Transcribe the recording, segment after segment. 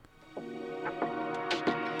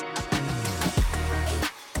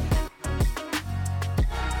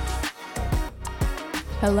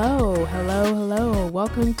Hello, hello, hello.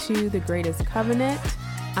 Welcome to The Greatest Covenant.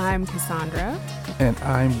 I'm Cassandra. And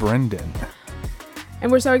I'm Brendon.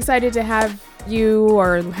 And we're so excited to have you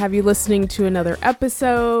listening to another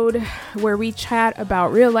episode where we chat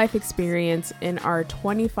about real life experience in our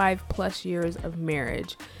 25 plus years of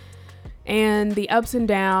marriage and the ups and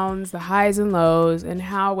downs, the highs and lows, and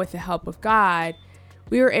how with the help of God,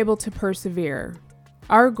 we were able to persevere.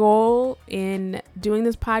 Our goal in doing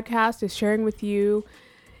this podcast is sharing with you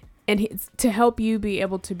and to help you be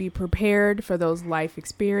able to be prepared for those life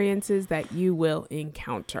experiences that you will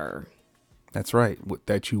encounter. That's right.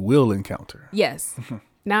 That you will encounter. Yes.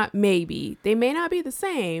 Not maybe. They may not be the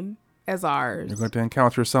same as ours. You're going to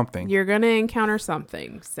encounter something. You're going to encounter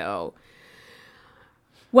something. So,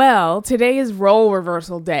 well, today is role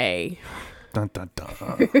reversal day. Dun, dun,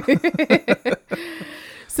 dun.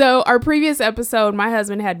 So our previous episode, my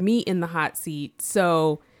husband had me in the hot seat.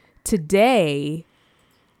 So today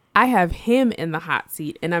I have him in the hot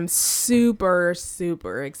seat and I'm super,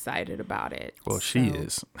 super excited about it. Well, she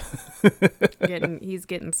is. He's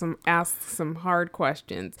getting asked some hard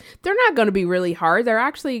questions. They're not going to be really hard. They're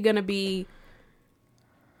actually going to be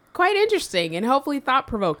quite interesting and hopefully thought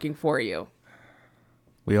provoking for you.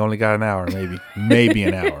 We only got an hour, maybe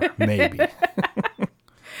an hour, maybe.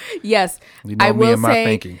 Yes, you know, I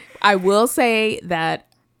will say that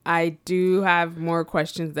I do have more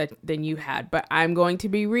questions than you had, but I'm going to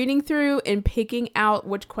be reading through and picking out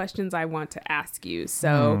which questions I want to ask you.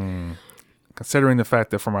 So, considering the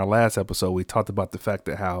fact that from our last episode, we talked about the fact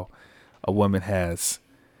that how a woman has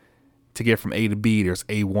to get from A to B, there's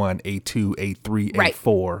A1, A2, A3, right.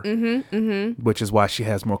 A4, which is why she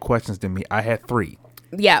has more questions than me. I had 3.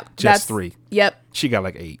 Yeah. Just 3. Yep. She got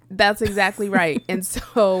like 8. That's exactly right. And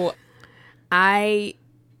so I'm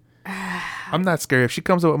not scared. If she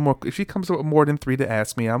comes up with more than 3 to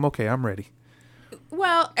ask me, I'm okay. I'm ready.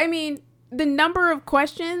 Well, I mean, the number of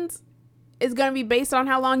questions is going to be based on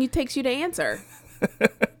how long it takes you to answer.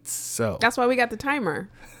 So that's why we got the timer.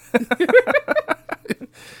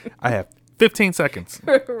 I have 15 seconds.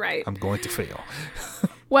 Right. I'm going to fail.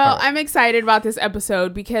 Well, I'm excited about this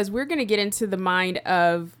episode because we're going to get into the mind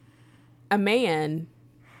of a man,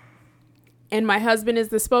 and my husband is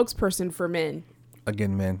the spokesperson for men.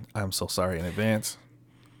 Again, men, I'm so sorry in advance.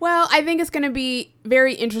 Well, I think it's going to be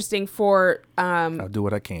very interesting for I'll do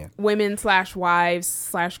what I can.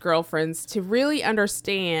 Women/wives/girlfriends to really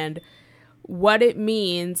understand what it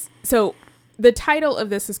means. So the title of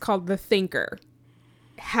this is called The Thinker.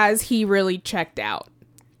 Has he really checked out?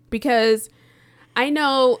 Because I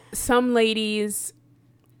know some ladies,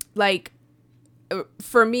 like,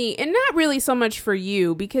 for me, and not really so much for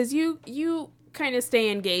you, because you kind of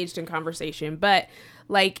stay engaged in conversation, but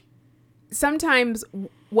like sometimes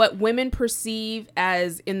what women perceive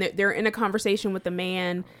as they're in a conversation with a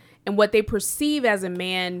man, and what they perceive as a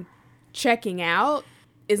man checking out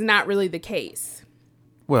is not really the case.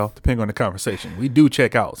 Well, depending on the conversation, we do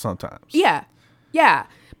check out sometimes. Yeah,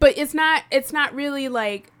 but it's not really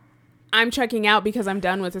like I'm checking out because I'm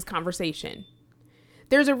done with this conversation.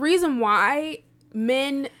 There's a reason why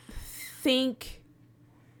men think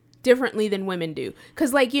differently than women do.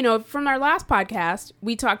 Because, like, you know, from our last podcast,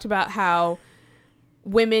 we talked about how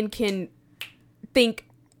women can think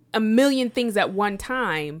a million things at one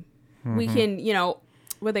time. Mm-hmm. We can, you know,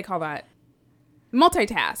 what do they call that?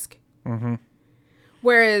 Multitask. Mm-hmm.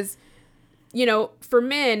 Whereas, you know, for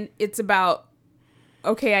men, it's about,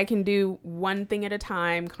 okay, I can do one thing at a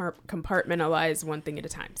time, compartmentalize one thing at a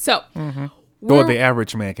time. So, or the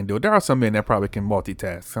average man can do it. There are some men that probably can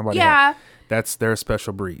multitask. That's their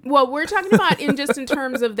special breed. Well, we're talking about in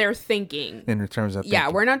terms of their thinking. In terms of thinking. Yeah,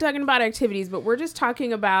 we're not talking about activities, but we're just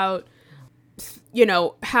talking about, you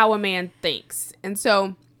know, how a man thinks. And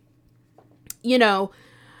so, you know,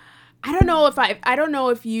 I don't know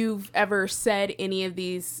if you've ever said any of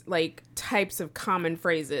these like types of common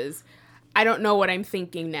phrases. I don't know what I'm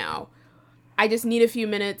thinking now. I just need a few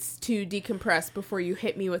minutes to decompress before you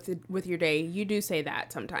hit me with your day. You do say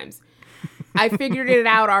that sometimes. I figured it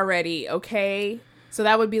out already, okay? So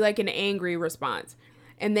that would be like an angry response.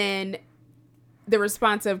 And then the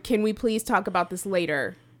response of, can we please talk about this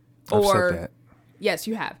later? I've said that. Yes,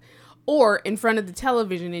 you have. Or in front of the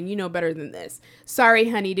television, and you know better than this. Sorry,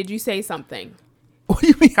 honey, did you say something? What do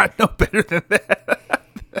you mean I know better than that?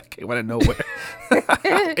 I came out of nowhere.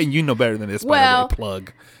 And you know better than this, by the way,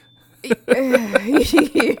 plug.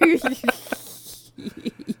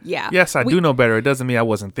 Yeah. Yes, I do know better. It doesn't mean I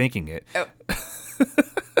wasn't thinking it.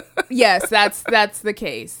 Yes, that's the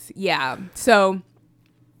case. Yeah. So,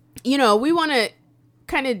 you know, we want to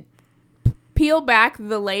kind of peel back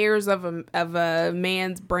the layers of a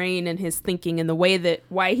man's brain and his thinking and the way that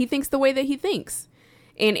why he thinks the way that he thinks,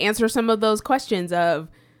 and answer some of those questions of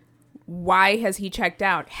why has he checked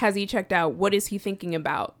out? Has he checked out? What is he thinking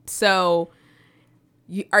about? So,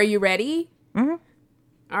 are you ready? Mm-hmm.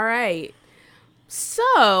 All right.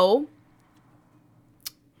 So,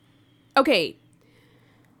 okay.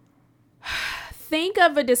 Think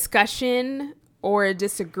of a discussion or a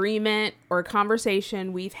disagreement or a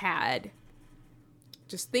conversation we've had.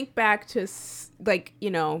 Just think back to, like,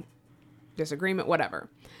 you know, disagreement, whatever.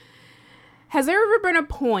 Has there ever been a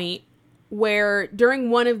point where during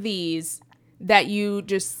one of these that you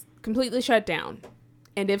just completely shut down?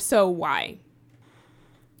 And if so, why?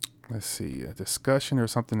 Let's see, a discussion or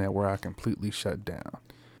something that where I completely shut down.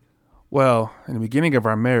 Well, in the beginning of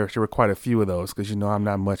our marriage, there were quite a few of those because, you know, I'm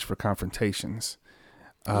not much for confrontations.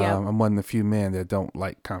 Yep. I'm one of the few men that don't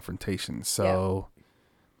like confrontations. So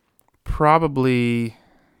probably,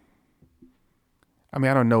 I mean,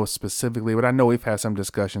 I don't know specifically, but I know we've had some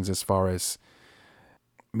discussions as far as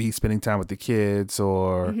me spending time with the kids,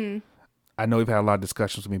 or I know we've had a lot of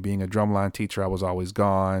discussions with me being a drumline teacher. I was always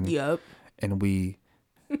gone. Yep. And we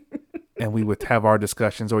would have our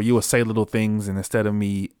discussions, or you would say little things, and instead of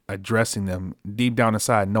me addressing them deep down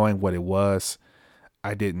inside, knowing what it was,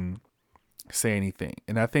 I didn't say anything.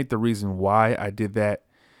 And I think the reason why I did that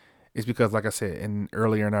is because, like I said,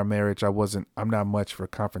 earlier in our marriage, I'm not much for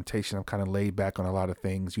confrontation. I'm kind of laid back on a lot of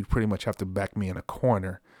things. You pretty much have to back me in a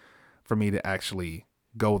corner for me to actually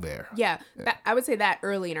go there. Yeah. I would say that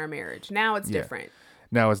early in our marriage. Now it's different.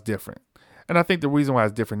 Now it's different. And I think the reason why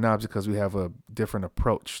it's different now is because we have a different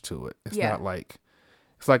approach to it. It's not like,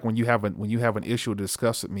 it's like when you have an issue to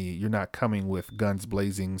discuss with me, you're not coming with guns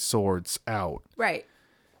blazing, swords out. Right.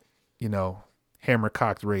 You know, hammer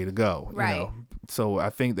cocked, ready to go. Right. You know? So I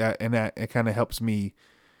think that it kind of helps me,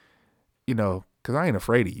 you know, because I ain't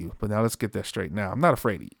afraid of you. But now let's get that straight now. I'm not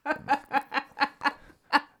afraid of you.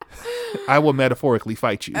 I will metaphorically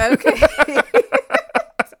fight you. Okay.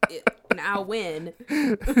 And I'll win.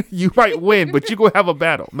 You might win, but you're going to have a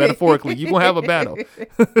battle. Metaphorically, you're going to have a battle.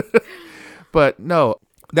 But no,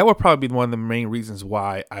 that would probably be one of the main reasons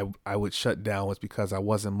why I would shut down, was because I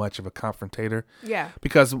wasn't much of a confrontator. Yeah.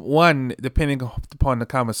 Because one, depending upon the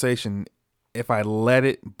conversation, if I let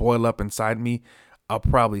it boil up inside me, I'll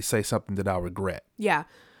probably say something that I'll regret. Yeah.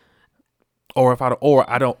 Or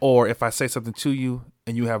if I say something to you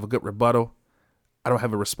and you have a good rebuttal, I don't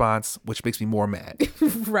have a response, which makes me more mad.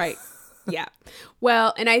 Right. Yeah.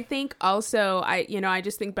 Well, and I think also I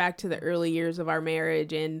just think back to the early years of our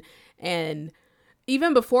marriage, and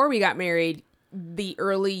even before we got married, the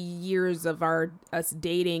early years of us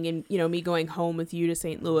dating, and, you know, me going home with you to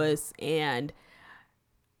St. Louis. And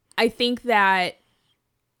I think that,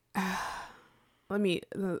 I'm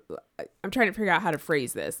trying to figure out how to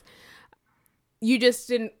phrase this. You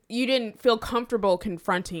didn't feel comfortable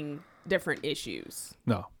confronting different issues.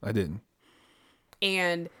 No, I didn't.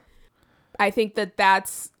 And I think that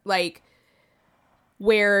that's like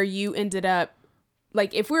where you ended up,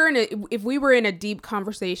 like, if we were in a deep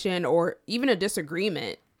conversation or even a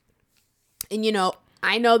disagreement, and, you know,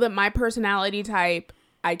 I know that my personality type,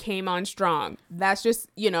 I came on strong. That's just,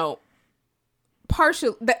 you know, part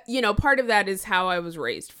of that is how I was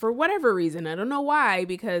raised for whatever reason. I don't know why,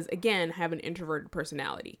 because, again, I have an introverted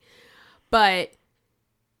personality. But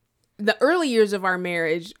the early years of our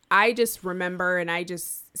marriage, I just remember, and I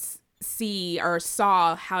just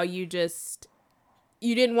saw how you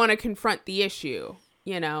didn't want to confront the issue,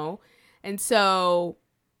 you know? And so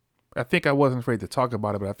I think I wasn't afraid to talk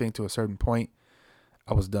about it, but I think to a certain point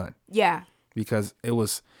I was done. Yeah. Because it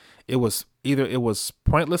was either it was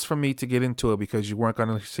pointless for me to get into it because you weren't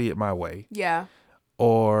going to see it my way. Yeah.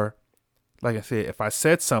 Or, like I said, if I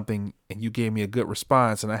said something and you gave me a good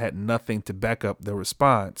response and I had nothing to back up the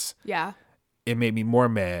response, yeah, it made me more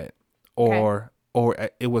mad. Or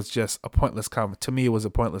it was just a pointless to me, it was a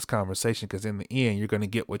pointless conversation, because in the end, you're going to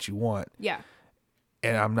get what you want. Yeah.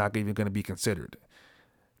 And I'm not even going to be considered.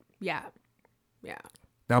 Yeah. Yeah.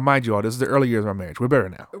 Now, mind you all, this is the early years of our marriage. We're better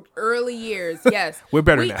now. Early years, yes. We're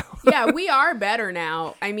better now. Yeah, we are better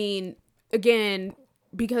now. I mean, again,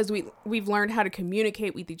 because we've learned how to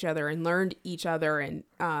communicate with each other and learned each other and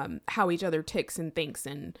how each other ticks and thinks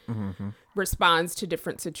and responds to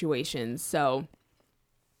different situations. So,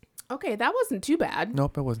 okay, that wasn't too bad.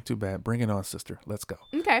 Nope, that wasn't too bad. Bring it on, sister. Let's go.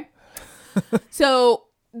 Okay. So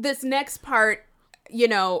this next part, you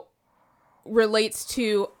know, relates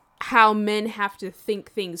to how men have to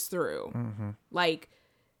think things through. Mm-hmm. Like,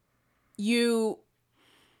 you,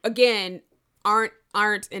 again,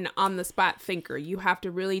 aren't an on the spot thinker. You have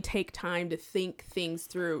to really take time to think things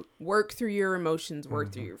through, work through your emotions,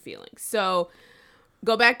 work through your feelings. So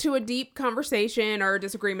go back to a deep conversation or a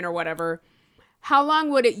disagreement or whatever. How long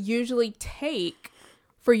would it usually take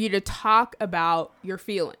for you to talk about your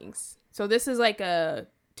feelings? So this is like a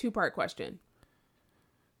 2-part question.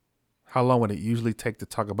 How long would it usually take to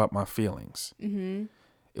talk about my feelings? Mm-hmm.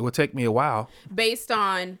 It would take me a while. Based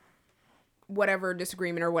on whatever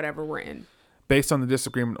disagreement or whatever we're in. Based on the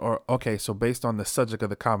disagreement so based on the subject of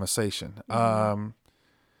the conversation. Mm-hmm.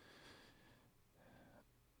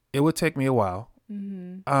 It would take me a while.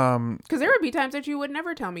 Mm-hmm. Because there would be times that you would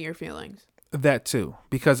never tell me your feelings. That too.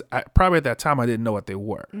 Because probably at that time I didn't know what they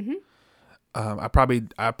were. Mm-hmm. I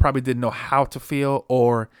probably didn't know how to feel,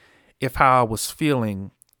 or if how I was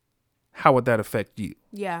feeling, how would that affect you?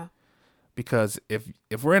 Yeah. Because if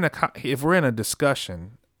we're in a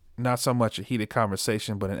discussion, not so much a heated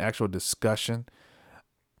conversation, but an actual discussion,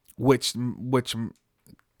 which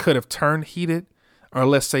could have turned heated, or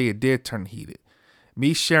let's say it did turn heated.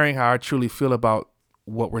 Me sharing how I truly feel about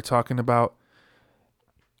what we're talking about,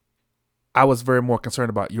 I was very more concerned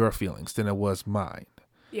about your feelings than it was mine.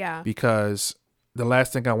 Yeah. Because the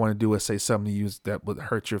last thing I want to do is say something to you that would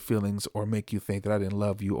hurt your feelings or make you think that I didn't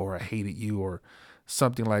love you or I hated you or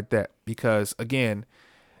something like that. Because again,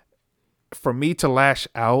 for me to lash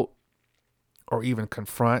out or even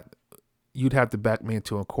confront, you'd have to back me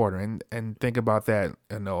into a corner. And think about that.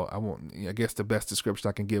 I guess the best description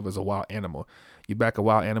I can give is a wild animal. You back a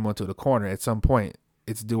wild animal into the corner, at some point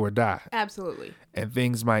it's do or die. Absolutely. And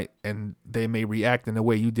they may react in a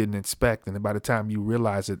way you didn't expect. And by the time you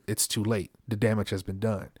realize it, it's too late. The damage has been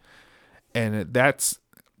done. And that's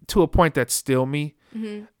to a point that's still me.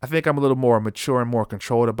 Mm-hmm. I think I'm a little more mature and more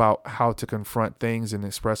controlled about how to confront things and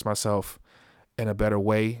express myself in a better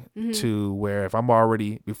way, mm-hmm. to where if I'm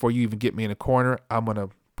already, before you even get me in a corner, I'm going to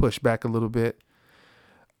push back a little bit.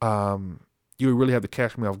 You really have to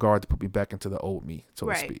catch me off guard to put me back into the old me, so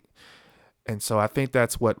to speak. And so I think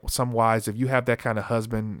that's what some wives, if you have that kind of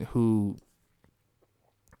husband who,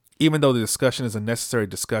 even though the discussion is a necessary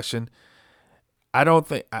discussion, I don't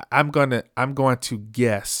think I'm going to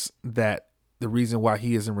guess that the reason why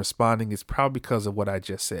he isn't responding is probably because of what I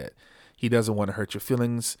just said. He doesn't want to hurt your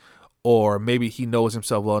feelings, or maybe he knows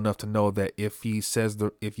himself well enough to know that if you say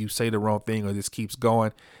the wrong thing or this keeps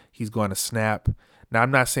going, he's going to snap. Now,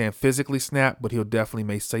 I'm not saying physically snap, but he'll definitely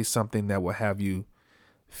may say something that will have you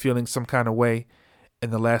feeling some kind of way.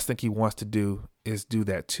 And the last thing he wants to do is do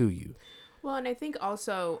that to you. Well, and I think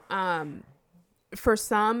also for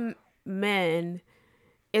some men,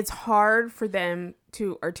 it's hard for them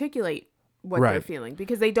to articulate what they're feeling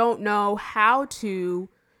because they don't know how to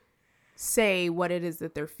say what it is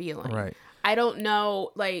that they're feeling. Right. I don't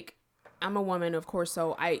know, like, I'm a woman, of course,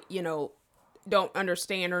 so I, don't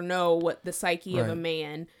understand or know what the psyche of a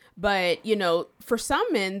man. But, for some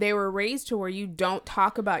men, they were raised to where you don't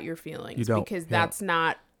talk about your feelings. You don't. Because that's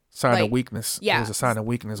not sign of weakness. Yeah. It was a sign of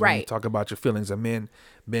weakness when you talk about your feelings. And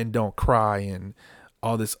men don't cry and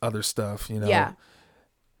all this other stuff, Yeah.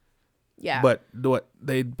 Yeah. But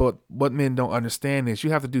what men don't understand is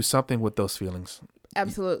you have to do something with those feelings.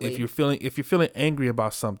 Absolutely. If you're feeling angry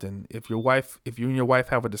about something, if you and your wife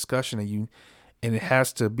have a discussion and it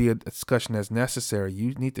has to be a discussion that's necessary,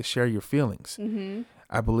 you need to share your feelings. Mm-hmm.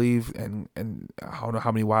 I believe, and I don't know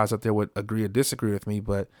how many wives out there would agree or disagree with me,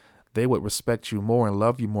 but they would respect you more and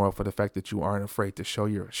love you more for the fact that you aren't afraid to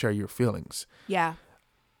share your feelings. Yeah.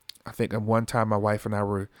 I think at one time my wife and I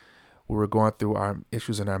we were going through our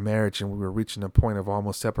issues in our marriage and we were reaching a point of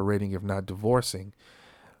almost separating, if not divorcing.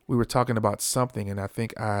 We were talking about something, and I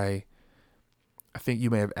think you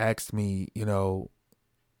may have asked me,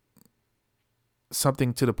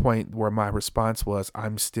 something to the point where my response was,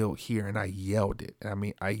 "I'm still here," and I yelled it.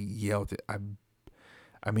 I yelled it.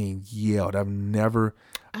 Yelled. I've never.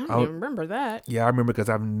 I don't even remember that. Yeah, I remember because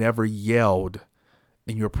I've never yelled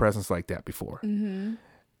in your presence like that before. Mm-hmm.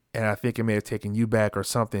 And I think it may have taken you back or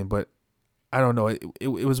something, but I don't know. It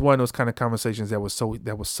was one of those kind of conversations that was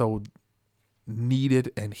so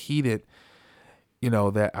needed and heated,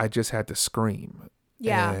 that I just had to scream.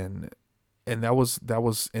 Yeah. And that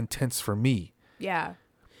was intense for me. Yeah.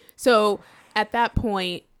 So at that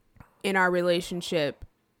point in our relationship,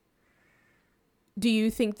 do you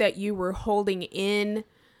think that you were holding in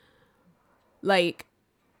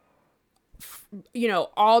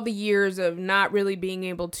all the years of not really being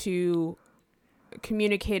able to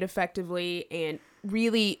communicate effectively and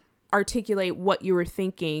really articulate what you were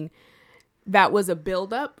thinking? That was a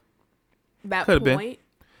buildup. That could have point.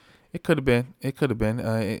 Been. It could have been. It could have been.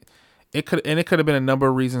 It could have been a number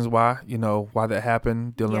of reasons why, why that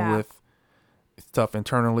happened, dealing with stuff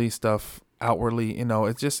internally, stuff outwardly.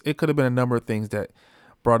 It could have been a number of things that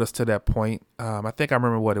brought us to that point. I think I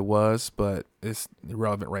remember what it was, but it's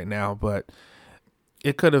irrelevant right now. But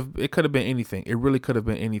it could have been anything. It really could have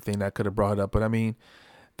been anything that could have brought it up. But I mean,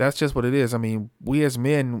 that's just what it is. I mean, we as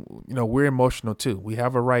men, we're emotional too. We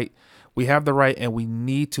have the right, and we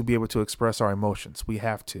need to be able to express our emotions. We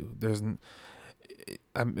have to.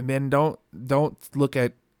 Men don't look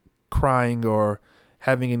at crying or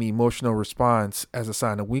having an emotional response as a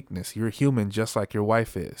sign of weakness. You're human, just like your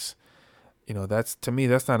wife is. That's, to me,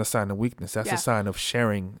 that's not a sign of weakness. That's a sign of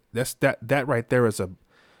sharing. That right there is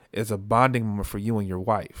a bonding moment for you and your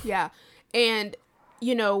wife. Yeah. And,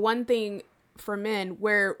 one thing for men,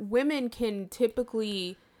 where women can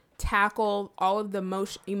typically tackle all of the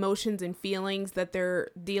emotions and feelings that they're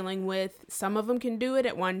dealing with. Some of them can do it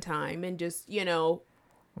at one time and just,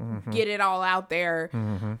 get it all out there.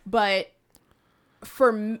 Mm-hmm. But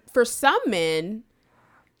for some men,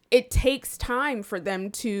 it takes time for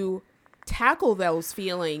them to tackle those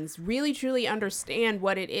feelings, really truly understand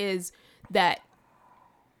what it is that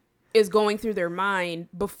is going through their mind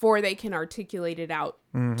before they can articulate it out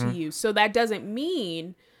to you. So that doesn't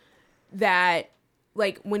mean that,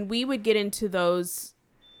 like, when we would get into those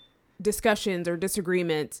discussions or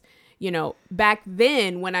disagreements, back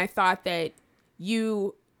then when I thought that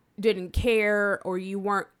you didn't care or you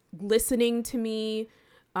weren't listening to me,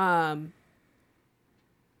 I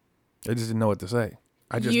just didn't know what to say.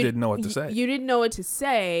 Didn't know what to say. You didn't know what to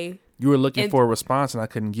say. You were looking for a response and I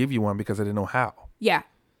couldn't give you one because I didn't know how. Yeah.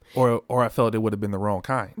 Or I felt it would have been the wrong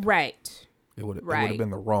kind. Right. It would have been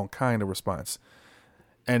the wrong kind of response.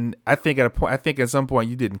 And I think at some point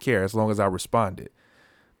you didn't care as long as I responded.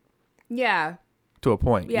 Yeah. To a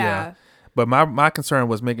point. Yeah. But my concern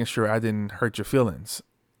was making sure I didn't hurt your feelings,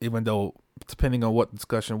 even though depending on what the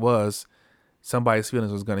discussion was, somebody's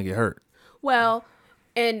feelings was going to get hurt. Well,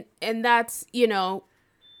 and that's,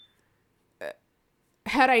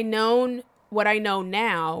 had I known what I know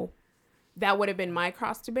now, that would have been my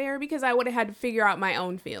cross to bear because I would have had to figure out my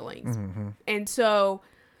own feelings. Mm-hmm. And so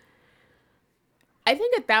I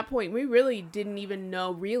think at that point, we really didn't even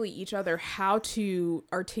know really each other how to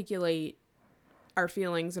articulate our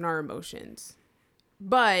feelings and our emotions.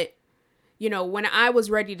 But, when I was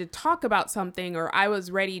ready to talk about something or I was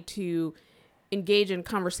ready to engage in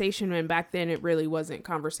conversation, and back then it really wasn't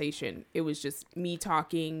conversation. It was just me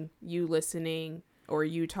talking, you listening, or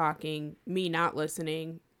you talking, me not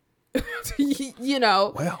listening.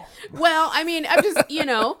 Well, I mean, I'm just,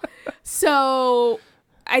 so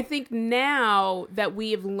I think now that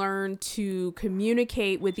we have learned to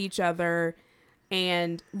communicate with each other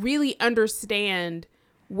and really understand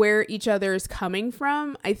where each other is coming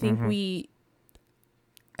from, I think we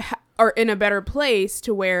are in a better place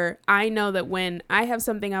to where I know that when I have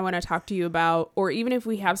something I want to talk to you about, or even if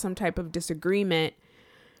we have some type of disagreement,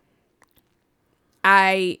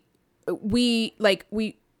 we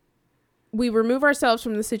remove ourselves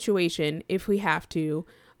from the situation if we have to.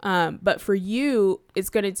 But for you, it's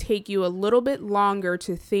going to take you a little bit longer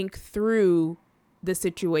to think through the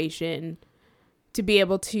situation to be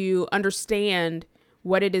able to understand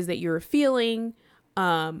what it is that you're feeling,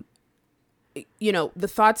 the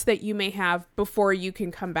thoughts that you may have before you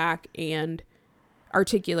can come back and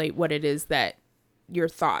articulate what it is that your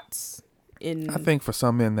thoughts in. I think for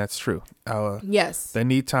some men that's true. Yes. They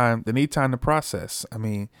need time. They need time to process. I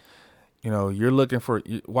mean, wives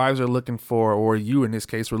are looking for, or you in this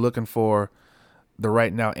case were looking for the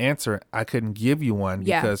right now answer. I couldn't give you one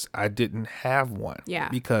because I didn't have one. Yeah.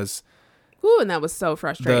 Because. Ooh, and that was so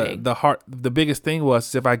frustrating. The biggest thing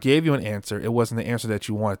was if I gave you an answer, it wasn't the answer that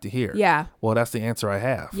you wanted to hear. Yeah. Well, that's the answer I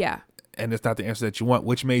have. Yeah. And it's not the answer that you want,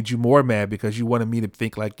 which made you more mad because you wanted me to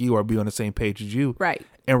think like you or be on the same page as you. Right.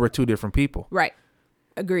 And we're two different people. Right.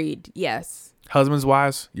 Agreed. Yes. Husbands,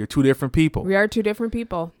 wives, you're two different people. We are two different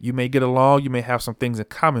people. You may get along, you may have some things in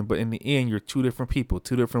common, but in the end, you're two different people,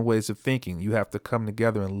 two different ways of thinking. You have to come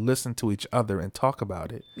together and listen to each other and talk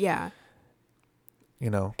about it. Yeah.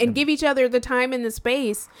 And give each other the time and the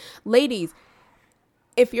space. Ladies,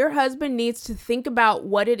 if your husband needs to think about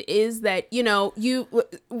what it is that,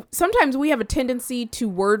 sometimes we have a tendency to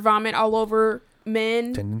word vomit all over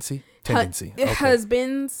men. Tendency. Okay.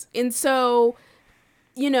 Husbands. And so,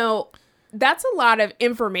 that's a lot of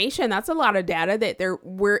information. That's a lot of data that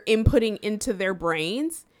we're inputting into their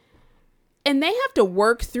brains. And they have to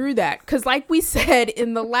work through that. Because like we said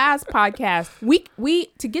in the last podcast, we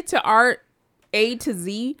to get to our A to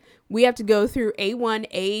Z, we have to go through A1,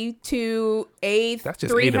 A2, A350. That's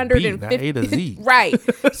just A to B, not A to Z. Right.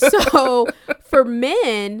 So for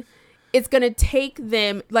men, it's going to take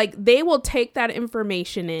them, like, they will take that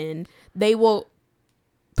information in. They will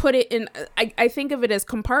put it in, I think of it as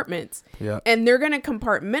compartments. Yeah. And they're going to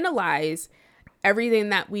compartmentalize everything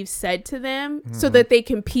that we've said to them so that they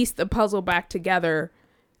can piece the puzzle back together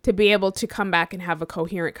to be able to come back and have a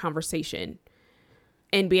coherent conversation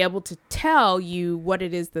and be able to tell you what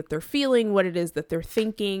it is that they're feeling, what it is that they're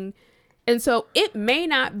thinking. And so it may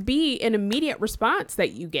not be an immediate response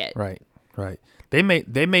that you get. Right. They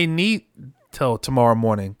may need till tomorrow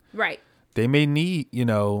morning. Right. They may need,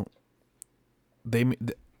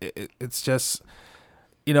 it's just,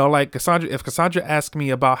 like if Cassandra asked me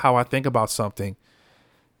about how I think about something,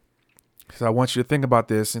 because I want you to think about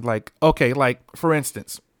this, and like, okay, like for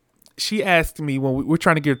instance, she asked me when we're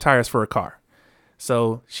trying to get tires for a car.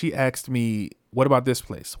 So she asked me, what about this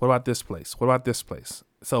place? What about this place? What about this place?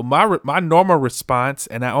 So my normal response,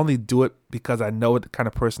 and I only do it because I know the kind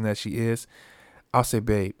of person that she is, I'll say,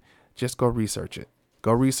 babe, just go research it.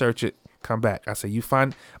 Go research it. Come back. I say,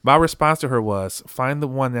 my response to her was, find the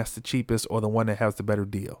one that's the cheapest or the one that has the better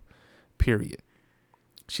deal. Period.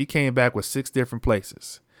 She came back with 6 different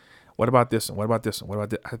places. What about this one? What about this one? What about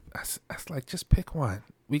this? I was like, just pick one.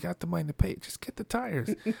 We got the money to pay. Just get the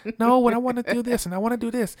tires. No, but I want to do this and I want to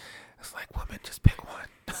do this. It's like, woman, just pick one.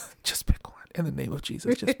 Just pick one. In the name of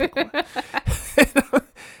Jesus, just pick one.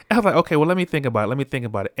 I was like, okay, well, let me think about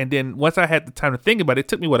it. And then once I had the time to think about it, it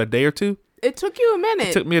took me, a day or two? It took you a minute.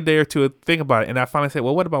 It took me a day or two to think about it. And I finally said,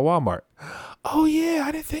 well, what about Walmart? Oh, yeah,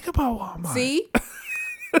 I didn't think about Walmart. See?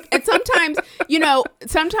 And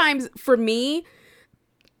sometimes for me,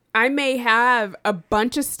 I may have a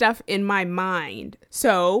bunch of stuff in my mind.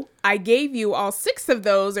 So I gave you all 6 of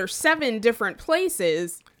those or 7 different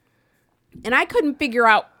places. And I couldn't figure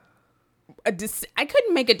out I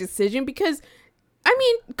couldn't make a decision because, I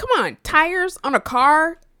mean, come on, tires on a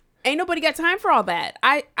car, ain't nobody got time for all that.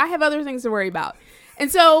 I have other things to worry about.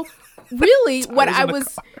 And so really what I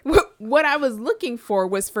was looking for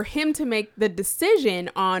was for him to make the decision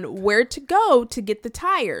on where to go to get the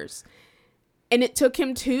tires. And it took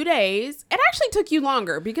him 2 days. It actually took you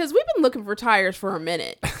longer because we've been looking for tires for a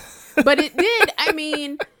minute. But it did. I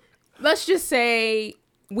mean, let's just say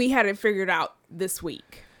we had it figured out this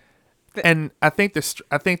week. And I think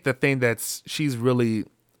the thing she's really,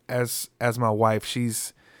 as my wife,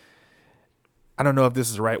 I don't know if this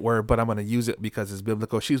is the right word, but I'm going to use it because it's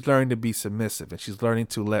biblical. She's learning to be submissive, and she's learning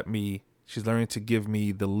to give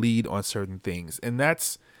me the lead on certain things. And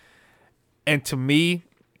to me,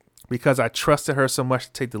 because I trusted her so much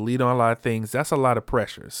to take the lead on a lot of things, that's a lot of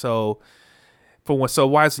pressure. So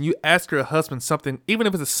wives, when you ask your husband something, even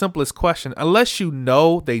if it's the simplest question, unless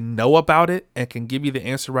they know about it and can give you the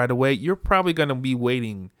answer right away, you're probably going to be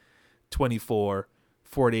waiting 24,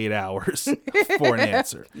 48 hours for an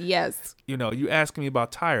answer. Yes. You asking me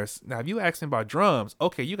about tires. Now, if you ask me about drums,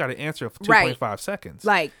 okay, you got to answer for 2.5 seconds.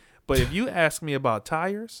 But if you ask me about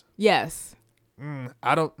tires, yes.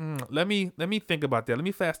 I don't. Let me think about that. Let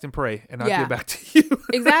me fast and pray, and I'll get back to you.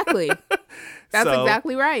 Exactly. That's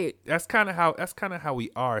exactly right. That's kind of how we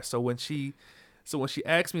are. So when she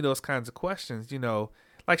asked me those kinds of questions,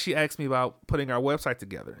 like she asked me about putting our website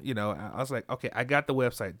together. I was like, okay, I got the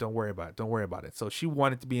website. Don't worry about it. So she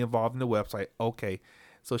wanted to be involved in the website. Okay.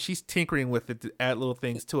 So she's tinkering with it to add little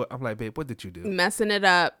things to it. I'm like, babe, what did you do? Messing it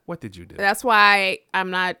up. What did you do? That's why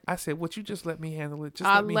I'm not. I said, would you just let me handle it?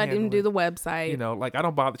 I'll let him do the website. Like I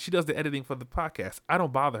don't bother. She does the editing for the podcast. I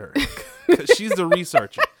don't bother her because she's the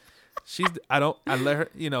researcher. I let her,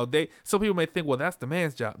 some people may think, well, that's the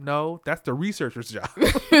man's job. No, that's the researcher's job.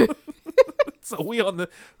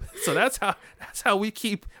 So that's how we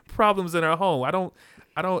keep problems in our home. I don't,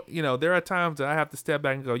 there are times that I have to step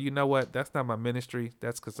back and go, you know what? That's not my ministry.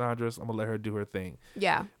 That's Cassandra's. I'm going to let her do her thing.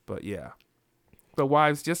 Yeah. But yeah. But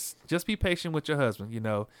wives, just be patient with your husband,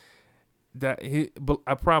 but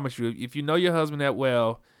I promise you, if you know your husband that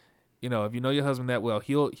well,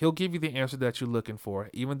 he'll give you the answer that you're looking for.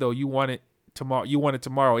 Even though you want it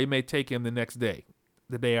tomorrow, it may take him the next day,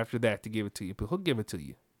 the day after that to give it to you, but he'll give it to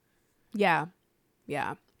you. Yeah.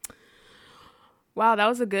 Yeah. Wow, that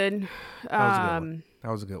was a good That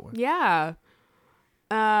was a good one. Yeah.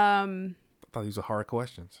 I thought these were hard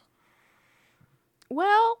questions.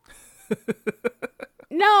 Well,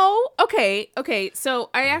 no. Okay. So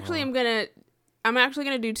I'm actually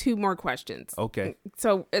gonna do 2 more questions. Okay.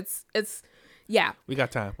 So it's yeah. We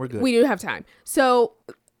got time. We're good. We do have time. So,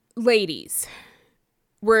 ladies,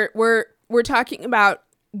 we're talking about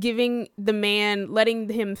giving the man, letting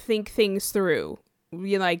him think things through.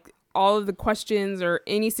 All of the questions or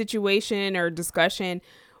any situation or discussion,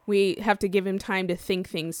 we have to give him time to think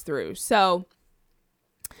things through. So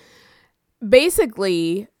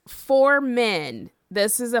basically, for men,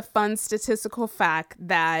 this is a fun statistical fact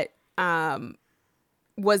that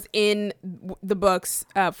was in the books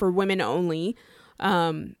for women only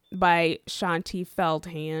by Shanti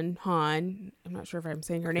Feldhahn. I'm not sure if I'm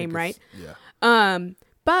saying her name right. Yeah.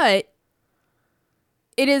 But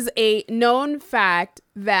it is a known fact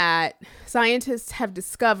that scientists have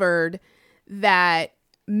discovered that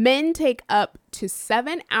men take up to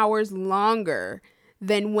 7 hours longer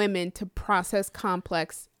than women to process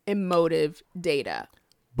complex emotive data.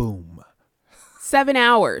 Boom. 7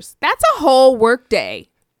 hours. That's a whole work day.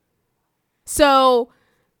 So,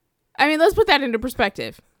 I mean, let's put that into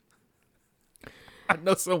perspective. I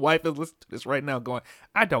know some wife is listening to this right now going,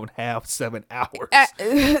 I don't have 7 hours.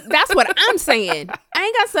 That's what I'm saying. I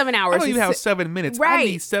ain't got 7 hours. I don't even have 7 minutes. Right. I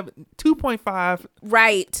need 2.5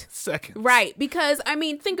 right. seconds. Right. Because, I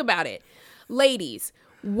mean, think about it. Ladies,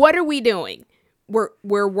 what are we doing?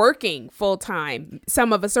 We're working full time.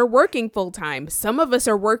 Some of us are working full time. Some of us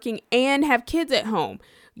are working and have kids at home.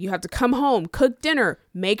 You have to come home, cook dinner,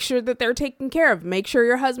 make sure that they're taken care of, make sure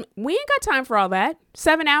your husband. We ain't got time for all that.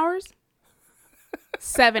 7 hours.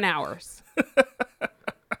 7 hours.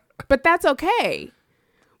 But that's okay.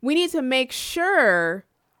 We need to make sure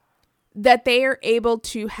that they are able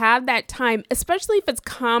to have that time, especially if it's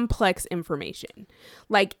complex information.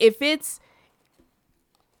 Like if it's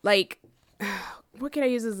like, what can I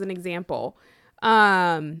use as an example?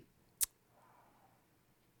 I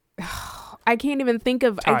can't even think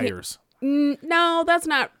of tires. No, that's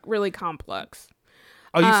not really complex.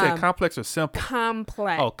 Oh, you said complex or simple?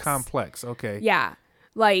 Complex. Oh, complex. Okay. Yeah.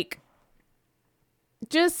 Like,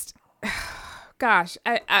 just, gosh,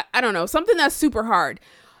 I don't know. Something that's super hard.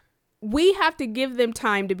 We have to give them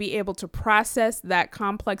time to be able to process that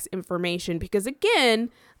complex information because, again,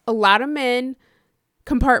 a lot of men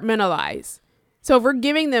compartmentalize. So if we're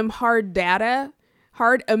giving them hard data,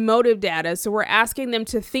 hard emotive data, so we're asking them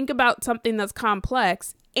to think about something that's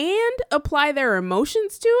complex and apply their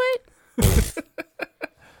emotions to it,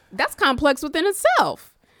 that's complex within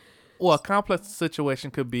itself. Well, a complex situation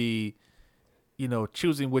could be,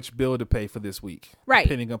 choosing which bill to pay for this week. Right.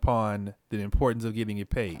 Depending upon the importance of getting it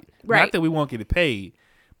paid. Right. Not that we won't get it paid,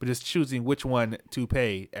 but just choosing which one to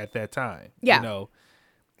pay at that time. Yeah.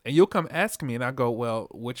 And you'll come ask me and I go, well,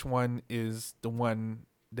 which one is the one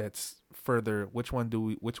that's further? Which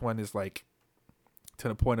one is like to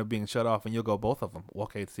the point of being shut off? And you'll go, both of them. Well,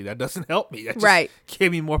 okay, see, that doesn't help me. That just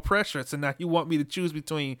gave me more pressure. So now you want me to choose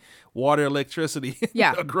between water, electricity,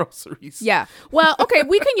 and groceries. Yeah. Well, okay,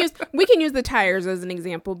 we can use the tires as an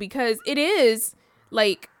example because it is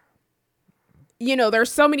like,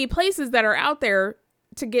 there's so many places that are out there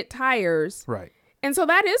to get tires. Right. And so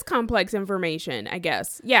that is complex information, I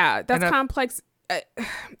guess. Yeah, that's complex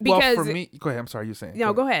because... Well, for me... Go ahead. I'm sorry. You're saying.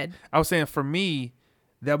 No, go ahead. I was saying for me,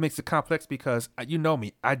 that makes it complex because you know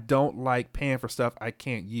me. I don't like paying for stuff I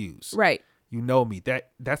can't use. Right. You know me.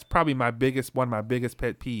 That's probably one of my biggest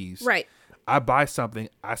pet peeves. Right. I buy something,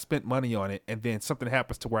 I spent money on it, and then something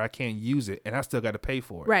happens to where I can't use it, and I still got to pay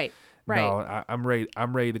for it. Right. Right. No,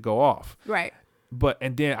 I'm ready to go off. Right.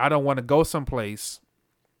 And then I don't want to go someplace.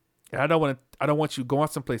 I don't want you going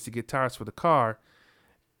someplace to get tires for the car,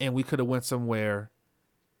 and we could have went somewhere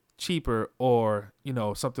cheaper or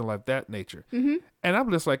something like that nature. Mm-hmm. And I'm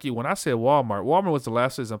just like you. When I said Walmart was the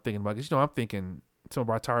last place I'm thinking about. Because I'm thinking some of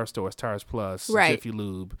our tire stores, Tires Plus, right. Jiffy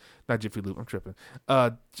Lube, not Jiffy Lube. I'm tripping.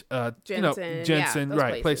 Jensen,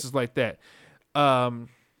 right? Places like that.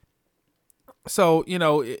 So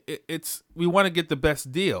it's we want to get the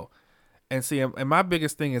best deal. And see, and my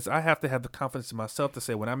biggest thing is I have to have the confidence in myself to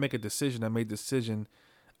say when I make a decision, I make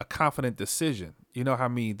a confident decision. You know how I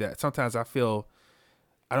mean that sometimes I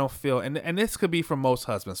don't feel, and this could be for most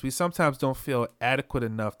husbands. We sometimes don't feel adequate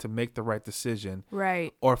enough to make the right decision.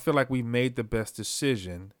 Right. Or feel like we made the best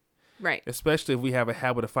decision. Right. Especially if we have a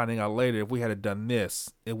habit of finding out later, if we had done this,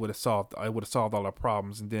 it would have solved all our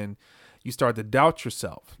problems. And then you start to doubt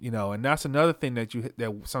yourself, and that's another thing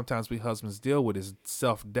that sometimes we husbands deal with is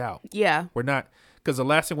self-doubt. Yeah. We're not, because the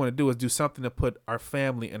last thing we want to do is do something to put our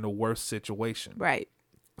family in the worst situation. Right.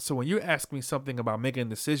 So when you ask me something about making a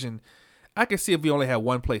decision, I can see if we only had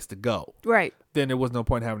one place to go. Right. Then there was no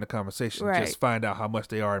point in having the conversation. Right. Just find out how much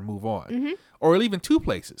they are and move on. Mm-hmm. Or even two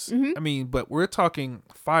places. Mm-hmm. I mean, but we're talking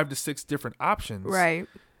 5 to 6 different options. Right.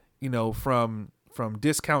 From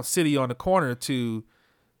Discount City on the corner to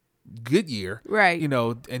Goodyear, right?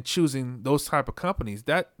 And choosing those type of companies,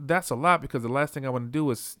 that's a lot because the last thing I want to do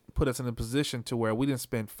is put us in a position to where we didn't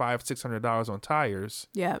spend $500-$600 on tires.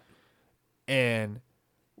 Yep. And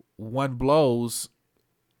one blows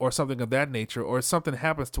or something of that nature, or something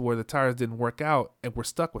happens to where the tires didn't work out and we're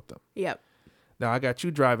stuck with them. Yep. Now I got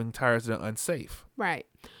you driving tires that are unsafe. Right.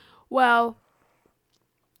 Well,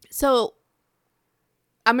 so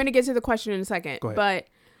I'm going to get to the question in a second, but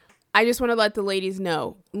I just want to let the ladies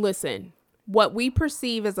know, listen, what we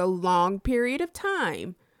perceive as a long period of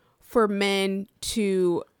time for men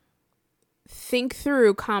to think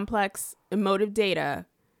through complex emotive data,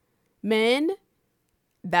 men,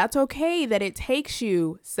 that's okay that it takes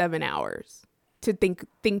you 7 hours to think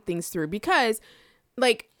things through, because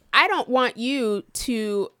like, I don't want you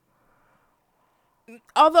to,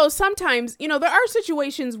 although sometimes, you know, there are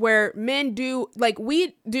situations where men do, like,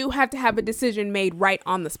 we do have to have a decision made right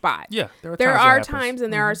on the spot. Yeah. There are times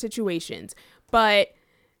and there are situations, but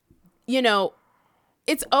you know,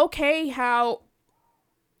 it's okay how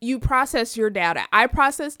you process your data. I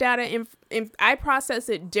process data I process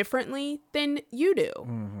it differently than you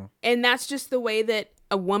do. And that's just the way that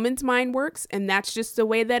a woman's mind works, and that's just the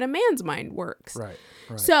way that a man's mind works. Right.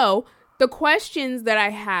 So the questions that I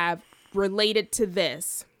have related to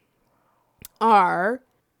this are,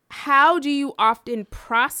 how do you often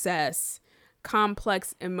process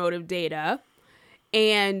complex emotive data?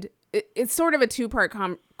 And it's sort of a two-part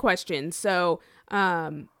question. So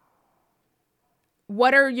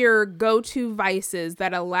what are your go-to vices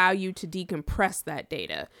that allow you to decompress that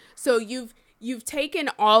data? So you've taken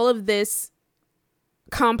all of this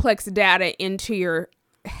complex data into your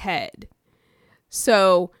head.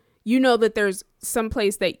 So you know that there's some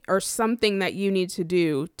place that, or something that you need to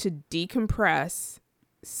do to decompress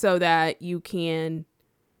so that you can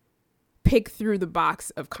pick through the box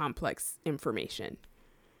of complex information.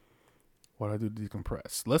 What do I do to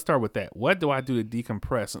decompress? Let's start with that. What do I do to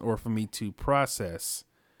decompress in order for me to process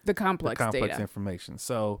the complex data? Information?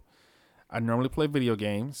 So I normally play video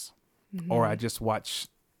games, or I just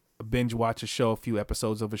binge watch a show, a few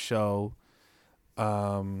episodes of a show.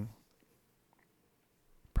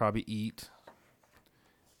 Probably eat,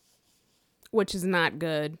 which is not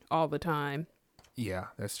good all the time. Yeah,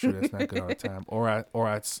 that's true. That's not good all the time. Or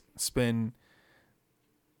I spend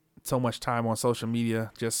so much time on social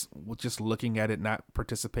media, just looking at it, not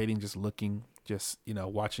participating, just looking,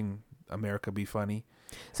 watching America be funny.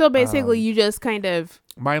 So basically, you just kind of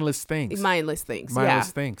mindless things. Mindless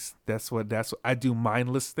things. That's what I do.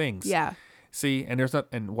 Mindless things. Yeah. See,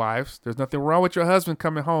 and wives, there's nothing wrong with your husband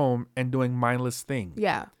coming home and doing mindless things.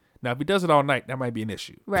 Yeah. Now, if he does it all night, that might be an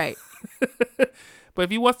issue. Right. But if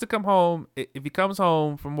he wants to come home, if he comes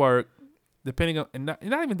home from work, depending on, and not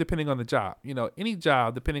even depending on the job, any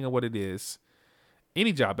job, depending on what it is,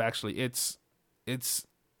 any job actually, it's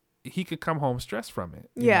he could come home stressed from it.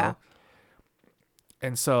 You know?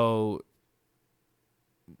 And so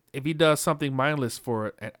if he does something mindless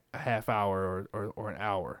for a half hour or an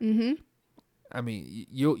hour, I mean,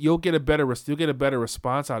 you'll get a better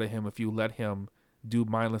response out of him if you let him do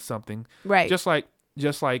mindless something. Right. Just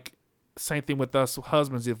like same thing with us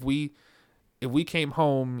husbands. If we came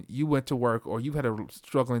home, you went to work, or you had a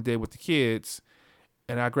struggling day with the kids,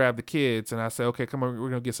 and I grabbed the kids and I said, okay, come on, we're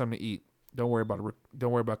gonna get something to eat. Don't worry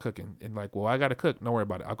about cooking. And like, well, I gotta cook. Don't worry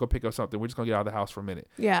about it. I'll go pick up something. We're just gonna get out of the house for a minute.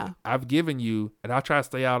 Yeah. I've given you, and I'll try to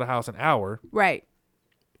stay out of the house an hour. Right.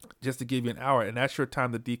 Just to give you an hour, and that's your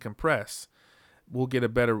time to decompress. We'll get a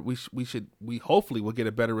better. We hopefully will get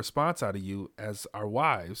a better response out of you as our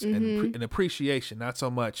wives, and an appreciation, not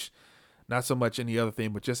so much any other thing,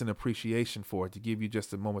 but just an appreciation for it, to give you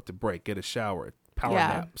just a moment to break, get a shower, power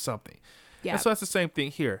nap, something. Yeah. And so that's the same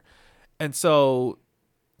thing here. And so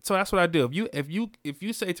that's what I do. If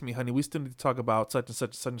you say to me, honey, we still need to talk about such and such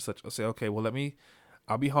and such and such, I'll say, okay, well,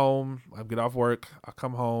 I'll be home. I'll get off work. I'll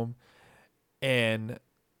come home, and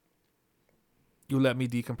you let me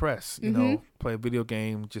decompress, play a video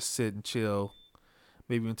game, just sit and chill,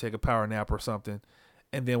 maybe even take a power nap or something.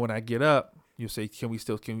 And then when I get up, you say, can we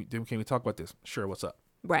talk about this? Sure. What's up?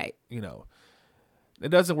 Right. It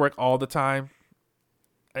doesn't work all the time.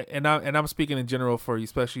 And I'm speaking in general for you,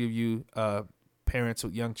 especially if you, parents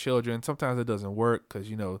with young children. Sometimes it doesn't work because,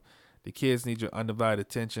 the kids need your undivided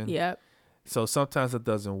attention. Yep. So sometimes it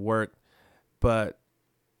doesn't work, but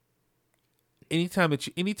anytime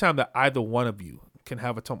that either one of you can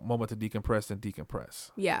have a moment to decompress, then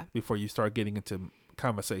decompress. Yeah. Before you start getting into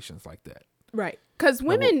conversations like that. Right. Because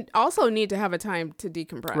women also need to have a time to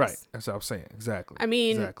decompress. Right. That's what I'm saying. Exactly. I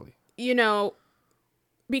mean, exactly.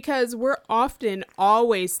 Because we're often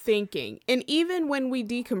always thinking. And even when we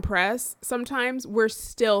decompress, sometimes we're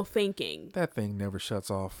still thinking. That thing never shuts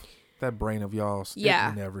off. That brain of y'all's,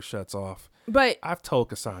 it never shuts off. But I've told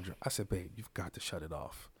Cassandra, I said, babe, you've got to shut it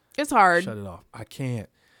off. It's hard. Shut it off. I can't.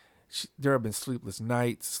 There have been sleepless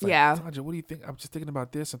nights. It's like, Cassandra, what do you think? I'm just thinking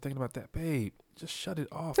about this. I'm thinking about that. Babe, just shut it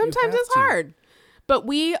off. Sometimes it's hard. But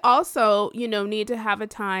we also, need to have a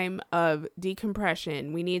time of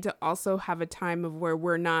decompression. We need to also have a time of where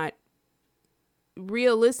we're not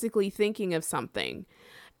realistically thinking of something.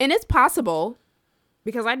 And it's possible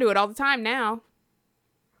because I do it all the time now.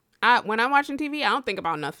 When I'm watching TV, I don't think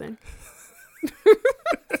about nothing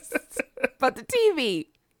but the TV.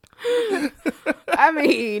 I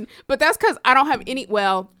mean, but that's because I don't have any,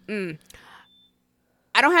 I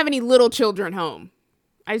don't have any little children home.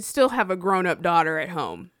 I still have a grown-up daughter at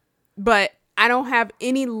home, but I don't have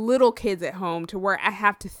any little kids at home to where I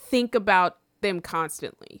have to think about them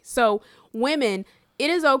constantly. So women,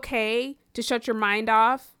 it is okay to shut your mind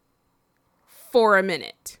off for a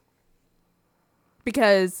minute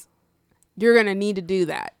because you're going to need to do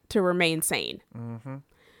that to remain sane. Mm-hmm.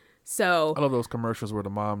 So I love those commercials where the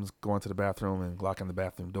mom's going to the bathroom and locking the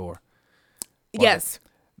bathroom door. Yes.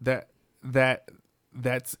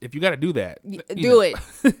 That's if you got to do that. Do it.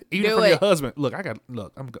 Even do from it. your husband. Look,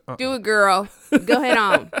 Do it, girl. Go ahead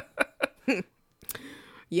on.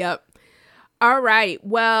 Yep. All right.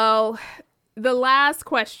 Well, the last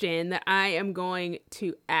question that I am going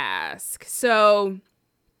to ask. So.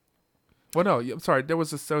 Well, no, I'm sorry.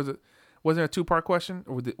 Wasn't there a 2-part question,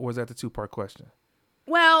 or was that the 2-part question?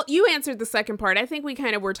 Well, you answered the second part. I think we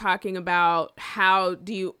kind of were talking about how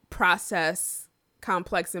do you process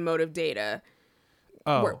complex emotive data.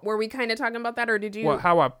 Oh. Were we kind of talking about that, or did you? Well,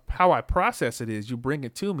 how I process it is you bring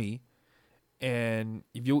it to me, and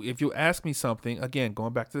if you ask me something, again,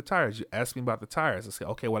 going back to the tires, you ask me about the tires. I say,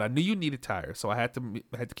 okay, well, I knew you needed tires, so I had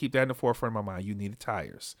to keep that in the forefront of my mind. You needed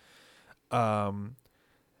tires. I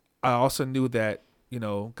also knew that,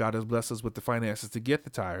 God has blessed us with the finances to get the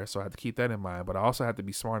tires, so I had to keep that in mind. But I also had to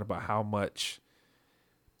be smart about how much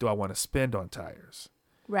do I want to spend on tires.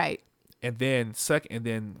 Right. And then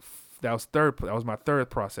that was my third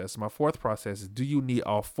process. My fourth process is, do you need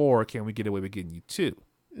all 4? Or can we get away with getting you 2?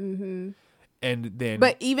 Mm-hmm. And then,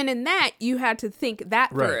 but even in that, you had to think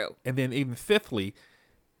that through. And then even fifthly,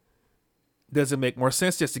 does it make more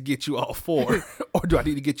sense just to get you all 4, or do I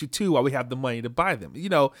need to get you 2 while we have the money to buy them?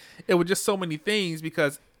 It was just so many things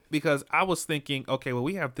because I was thinking, okay, well,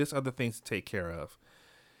 we have this other things to take care of,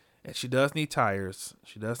 and she does need tires,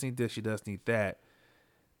 she does need this, she does need that,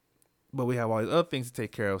 but we have all these other things to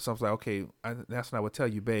take care of. So I was like, okay, that's what I would tell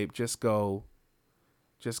you, babe. Just go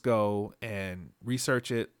and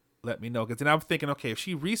research it. Let me know, because then I'm thinking, okay, if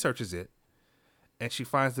she researches it and she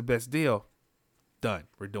finds the best deal, done,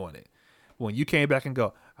 we're doing it. When you came back and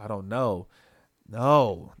go, I don't know.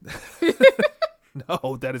 No.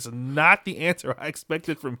 No, that is not the answer I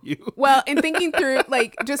expected from you. Well, and thinking through,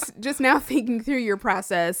 like, just now thinking through your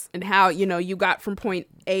process and how, you got from point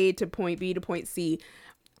A to point B to point C,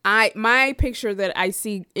 my picture that I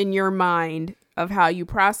see in your mind of how you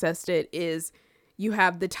processed it is you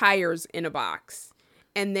have the tires in a box,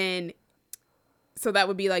 and then, so that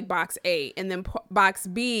would be like box A, and then box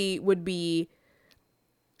B would be,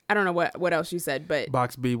 I don't know what else you said, but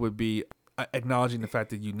box B would be acknowledging the fact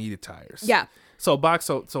that you needed tires. Yeah. So but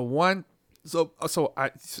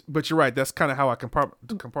you're right. That's kind of how I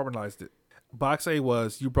compartmentalized it. Box A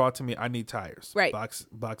was, you brought to me, I need tires. Right.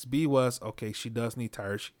 Box B was, okay, she does need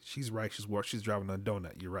tires. She's right. She's driving a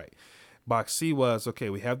donut. You're right. Box C was, okay,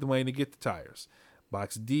 we have the money to get the tires.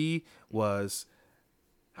 Box D was,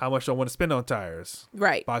 how much do I want to spend on tires?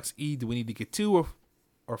 Right. Box E, do we need to get 2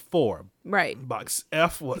 or 4? Right. Box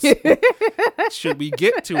F was, should we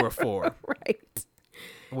get 2 or 4? Right.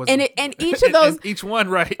 And each of those, each one,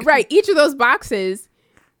 right. Right. Each of those boxes,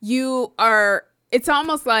 it's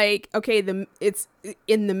almost like, okay, it's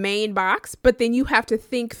in the main box, but then you have to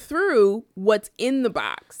think through what's in the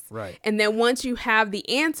box. Right. And then once you have the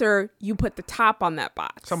answer, you put the top on that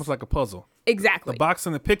box. It's almost like a puzzle. Exactly. The box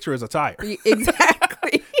in the picture is a tire.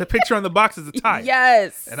 Exactly. The picture on the box is a tire.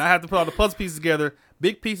 Yes. And I have to put all the puzzle pieces together,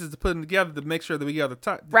 big pieces to put them together to make sure that we get the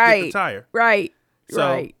tire. Right.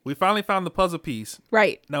 So we finally found the puzzle piece.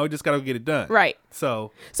 Right. Now we just got to get it done. Right.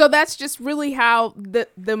 So that's just really how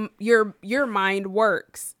your mind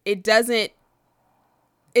works. It doesn't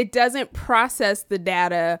process the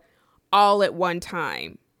data all at one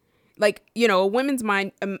time. Like, a woman's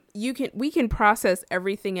mind, we can process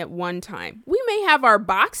everything at one time. We may have our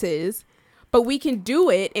boxes, but we can do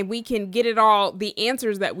it and we can get it all, the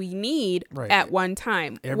answers that we need at one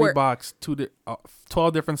time. Every box,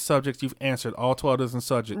 12 different subjects you've answered, all 12 different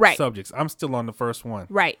subjects. I'm still on the first one.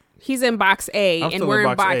 Right. He's in box A and we're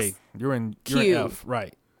in box A. You're in F.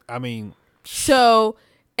 Right. I mean. So,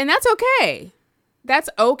 and that's okay. That's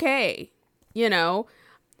okay.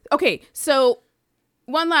 Okay. So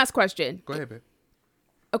one last question. Go ahead, babe.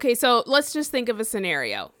 Okay. So let's just think of a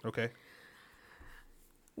scenario. Okay.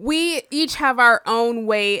 We each have our own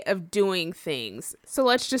way of doing things. So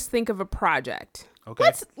let's just think of a project. Okay.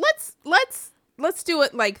 Let's do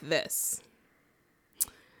it like this.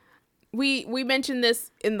 we mentioned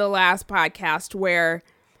this in the last podcast where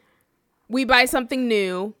we buy something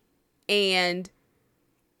new and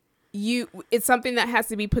it's something that has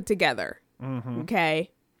to be put together. Mm-hmm. Okay.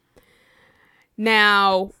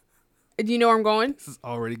 Now, do you know where I'm going? This is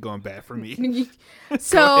already going bad for me.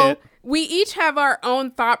 So we each have our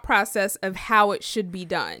own thought process of how it should be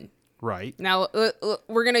done. Right. Now,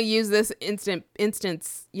 we're going to use this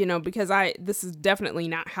instance, because this is definitely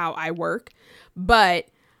not how I work, but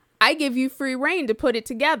I give you free reign to put it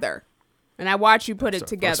together and I watch you put it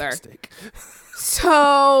together.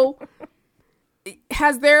 So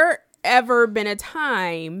has there ever been a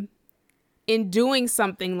time in doing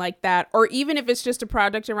something like that, or even if it's just a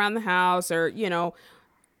project around the house or,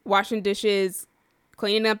 washing dishes,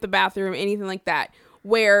 cleaning up the bathroom, anything like that,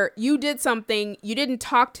 where you did something, you didn't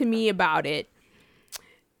talk to me about it,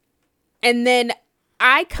 and then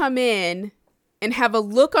I come in and have a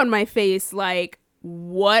look on my face like,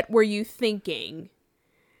 what were you thinking?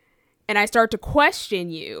 And I start to question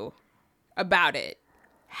you about it.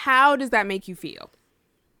 How does that make you feel?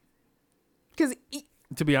 Because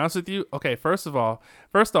to be honest with you, okay, first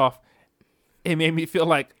off, it made me feel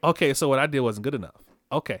like, okay, so what I did wasn't good enough.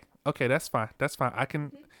 Okay, that's fine.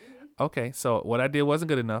 Okay, so what I did wasn't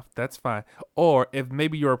good enough. That's fine. Or if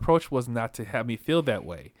maybe your approach was not to have me feel that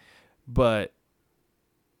way, but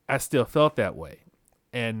I still felt that way,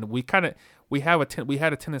 and we had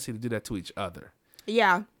a tendency to do that to each other.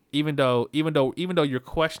 Yeah. Even though you're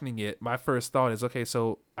questioning it, my first thought is, okay,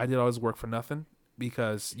 so I did all this work for nothing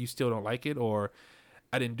because you still don't like it, or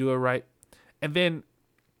I didn't do it right. And then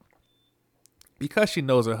because she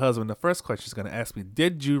knows her husband, the first question she's going to ask me,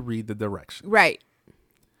 did you read the directions? Right.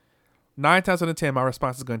 9 times out of 10, my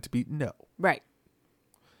response is going to be no. Right.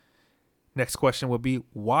 Next question would be,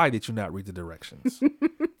 why did you not read the directions?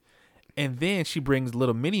 And then she brings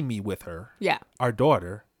little mini me with her. Yeah. Our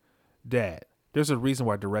daughter. Dad, there's a reason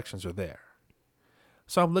why directions are there.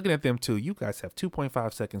 So I'm looking at them too. You guys have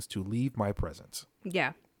 2.5 seconds to leave my presence.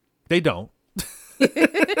 Yeah. They don't.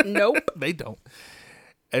 Nope. They don't.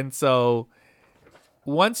 And so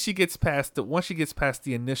once she gets past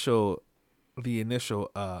the initial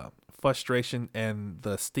frustration and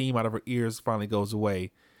the steam out of her ears finally goes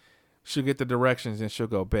away, she'll get the directions and she'll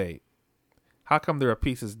go, babe, how come there are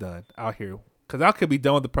pieces done out here? Because I could be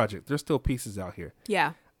done with the project. There's still pieces out here.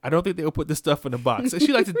 Yeah. I don't think they'll put this stuff in the box. And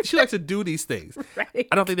she likes to do these things. Right.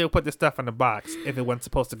 I don't think they'll put this stuff in the box if it wasn't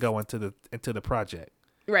supposed to go into the project.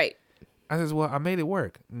 Right. I says, well, I made it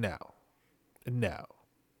work. No.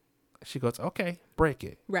 She goes, okay, break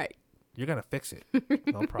it. Right. You're going to fix it.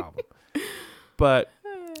 No problem. But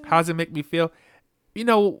how does it make me feel?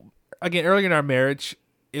 Again, earlier in our marriage,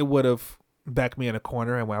 it would have backed me in a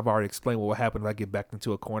corner. And I've already explained what would happen if I get backed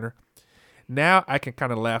into a corner. Now I can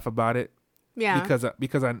kind of laugh about it. Yeah. Because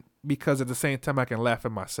at the same time I can laugh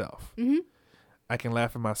at myself. Mm-hmm. I can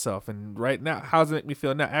laugh at myself. And right now, how does it make me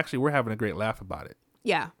feel now? Actually, we're having a great laugh about it.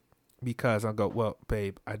 Yeah. Because I'll go, well,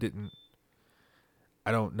 babe, I don't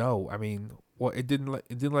know. I mean, well, it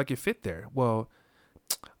didn't like it fit there. Well,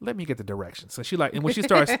 let me get the directions. So and when she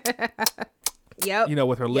starts, yep,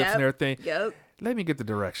 with her lips and everything, yep, let me get the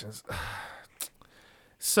directions.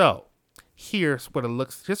 So here's what it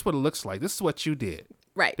looks like. This is what you did.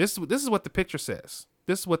 Right. This is what the picture says.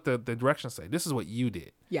 This is what the directions say. This is what you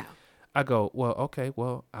did. Yeah. I go, well, okay,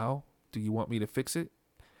 well, Al, do you want me to fix it?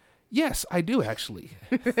 Yes, I do, actually.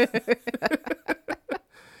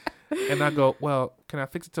 And I go, well, can I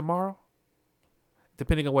fix it tomorrow?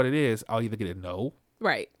 Depending on what it is, I'll either get a no.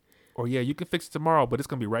 Right. Or, yeah, you can fix it tomorrow, but it's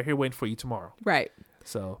going to be right here waiting for you tomorrow. Right.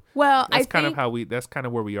 So, well, that's kind of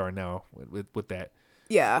where we are now with that.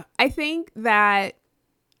 Yeah. I think that,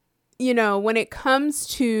 when it comes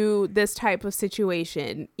to this type of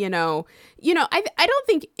situation, I don't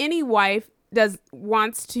think any wife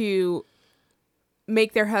wants to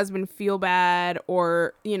make their husband feel bad,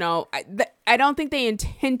 or I don't think they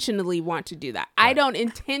intentionally want to do that. Right. I don't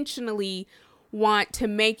intentionally want to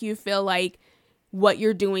make you feel like what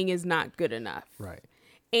you're doing is not good enough. Right.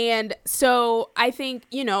 And so I think,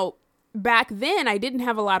 back then I didn't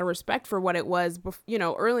have a lot of respect for what it was,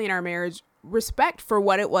 early in our marriage, respect for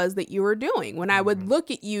what it was that you were doing. When I would look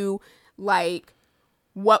at you like,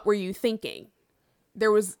 what were you thinking?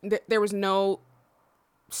 There was no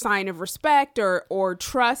sign of respect or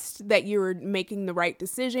trust that you were making the right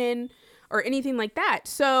decision or anything like that.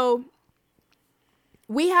 So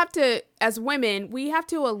we have to, as women, we have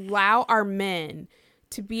to allow our men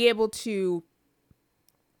to be able to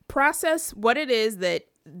process what it is that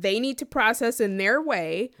they need to process in their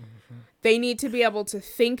way. Mm-hmm. They need to be able to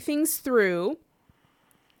think things through,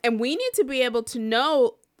 and we need to be able to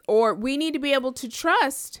know, or we need to be able to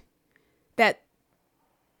trust that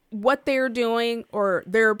what they're doing or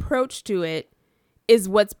their approach to it is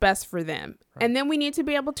what's best for them. Right. And then we need to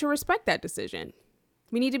be able to respect that decision.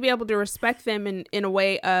 We need to be able to respect them in a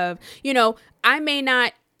way of, you know, I may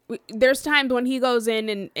not, there's times when he goes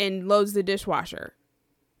in and loads the dishwasher.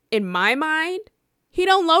 In my mind, he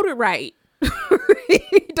don't load it right.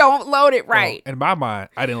 He don't load it right. Well, in my mind,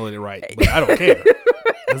 I didn't load it right, but I don't care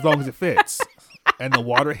as long as it fits and the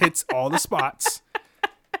water hits all the spots.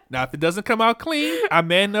 Now, if it doesn't come out clean, I'm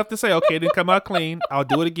man enough to say, okay, it didn't come out clean. I'll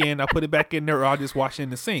do it again. I'll put it back in there, or I'll just wash it in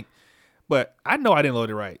the sink. But I know I didn't load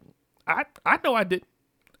it right. I know I did.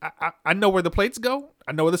 I know where the plates go.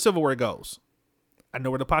 I know where the silverware goes. I know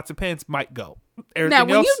where the pots and pans might go. Now,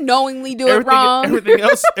 when you knowingly do it wrong, everything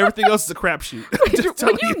else is a crapshoot.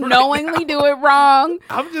 When you knowingly do it wrong,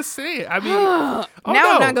 I'm just saying. I mean, now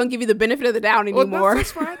I'm not gonna give you the benefit of the doubt anymore.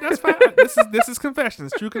 That's fine. That's fine. This is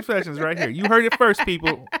confessions, true confessions, right here. You heard it first,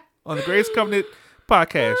 people, on the Grace Covenant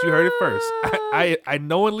podcast. You heard it first. I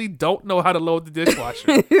knowingly don't know how to load the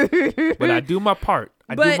dishwasher, but I do my part.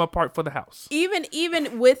 I do my part for the house. Even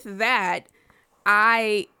with that,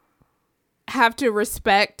 I have to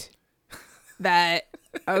respect that.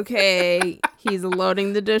 Okay, he's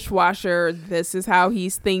loading the dishwasher. This is how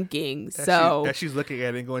he's thinking. That she's looking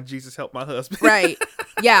at it and going, Jesus, help my husband. Right.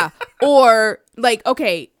 Yeah. Or like,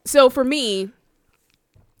 okay, so for me,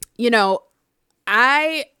 you know,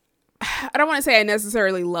 I don't want to say I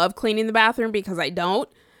necessarily love cleaning the bathroom, because I don't,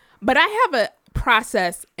 but I have a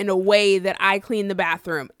process and a way that I clean the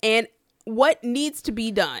bathroom and what needs to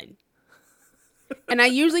be done. And I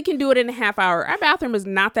usually can do it in a half hour. Our bathroom is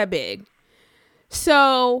not that big.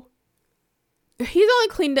 So he's only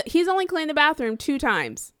cleaned the bathroom 2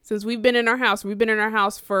 times since we've been in our house. We've been in our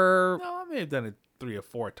house for... No, I may have done it 3 or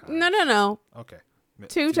 4 times. No. Okay.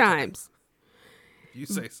 2 times. You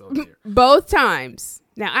say so, dear. Both times.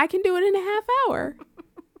 Now, I can do it in a half hour.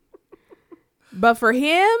 But for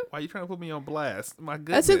him... Why are you trying to put me on blast? My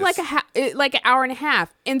goodness. That's like an hour and a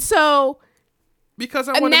half. And so... Because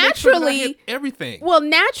I want to make sure that I hit everything. Well,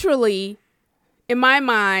 naturally, in my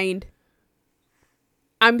mind,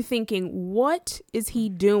 I'm thinking, what is he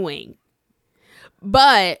doing?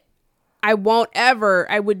 But I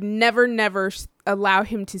would never allow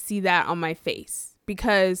him to see that on my face,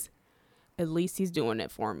 because at least he's doing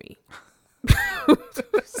it for me.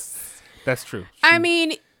 That's true. I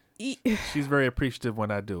mean, she's very appreciative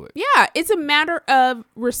when I do it. Yeah, it's a matter of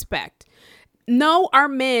respect. No, our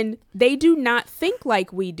men, they do not think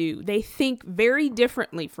like we do. They think very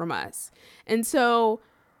differently from us. And so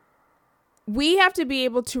we have to be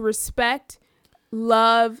able to respect,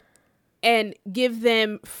 love, and give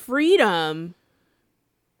them freedom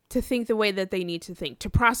to think the way that they need to think, to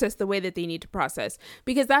process the way that they need to process,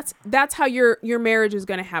 because that's how your marriage is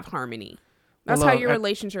going to have harmony. That's how your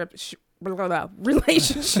relationship is going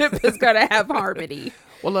to have harmony.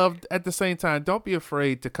 Well, love, at the same time, don't be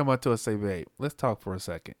afraid to come up to us and say, babe, let's talk for a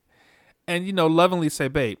second. And, lovingly say,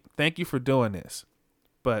 babe, thank you for doing this.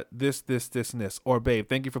 But this, and this. Or, babe,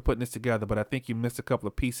 thank you for putting this together, but I think you missed a couple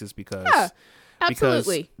of pieces because... Yeah,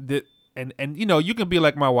 absolutely. And you can be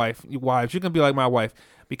like my wife, you can be like my wife,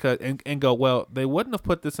 because and go, well, they wouldn't have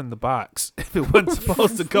put this in the box if it wasn't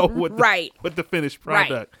supposed to go with the finished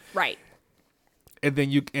product. Right. And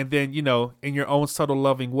then in your own subtle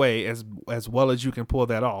loving way, as well as you can pull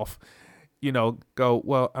that off, go,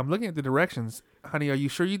 well, I'm looking at the directions, honey. Are you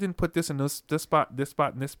sure you didn't put this in this spot, and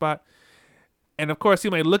this spot? And of course,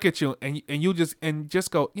 he may look at you and you just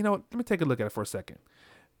go, let me take a look at it for a second,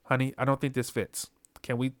 honey. I don't think this fits.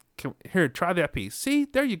 Here, try that piece. See,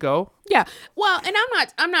 there you go. Yeah. Well, and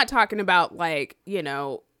I'm not talking about like,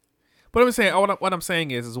 But what I'm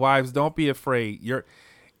saying is wives, don't be afraid.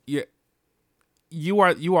 You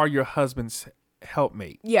are your husband's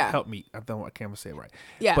helpmate. Yeah. Helpmeet. I can't even say it right.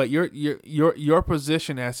 Yeah. But your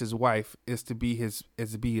position as his wife is to be his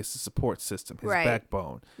support system, his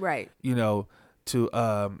backbone. Right. To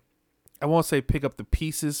I won't say pick up the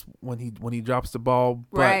pieces when he drops the ball,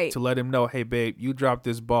 but to let him know, hey babe, you dropped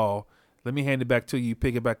this ball. Let me hand it back to you.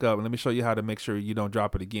 Pick it back up, and let me show you how to make sure you don't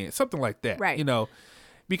drop it again. Something like that. Right.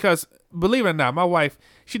 Because believe it or not, my wife,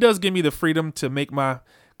 she does give me the freedom to make my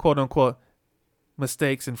quote unquote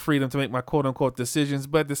mistakes and freedom to make my quote unquote decisions.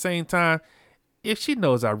 But at the same time, if she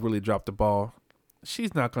knows I really dropped the ball,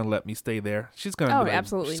 she's not going to let me stay there. She's going to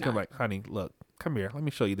absolutely she's not. going to honey, look, come here. Let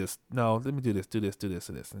me show you this. No, let me do this, and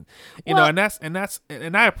this. And,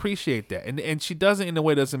 and I appreciate that. And she does it in a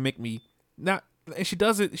way that doesn't make me not, and she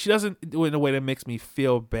doesn't do it in a way that makes me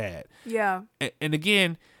feel bad. Yeah. And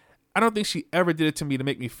again, I don't think she ever did it to me to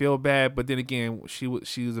make me feel bad. But then again, she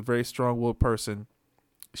was a very strong-willed person.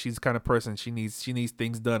 she's the kind of person she needs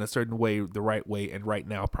things done a certain way, the right way, and right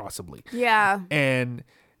now possibly. Yeah. And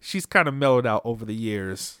she's kind of mellowed out over the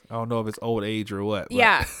years. I don't know if it's old age or what. But.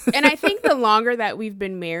 Yeah. And I think the longer that we've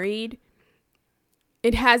been married,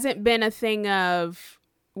 it hasn't been a thing of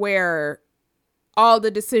where all the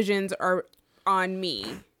decisions are on me.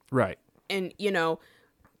 Right. And, you know,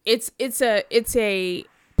 it's a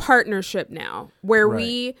partnership now where Right.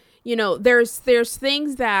 we, you know, there's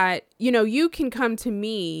things that, you know, you can come to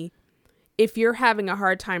me if you're having a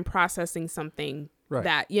hard time processing something Right.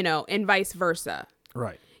 that, you know, and vice versa.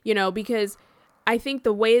 Right. You know, because I think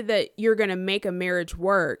the way that you're going to make a marriage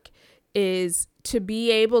work is to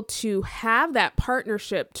be able to have that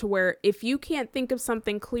partnership to where if you can't think of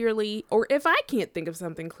something clearly, or if I can't think of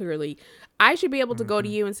something clearly, I should be able to go to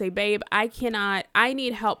you and say, babe, I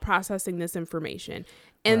need help processing this information.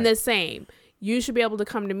 And Right. the same, you should be able to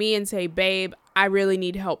come to me and say, babe, I really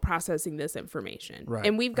need help processing this information. Right.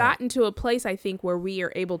 And we've gotten to a place, I think, where we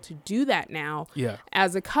are able to do that now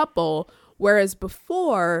as a couple. Whereas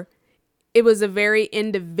before, it was a very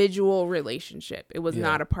individual relationship. It was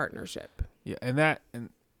not a partnership. Yeah, and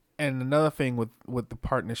another thing with the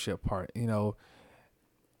partnership part, you know,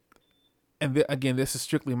 and again, this is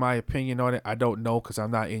strictly my opinion on it. I don't know because I'm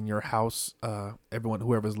not in your house.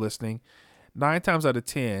 Whoever's listening, 9 times out of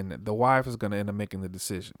 10, the wife is going to end up making the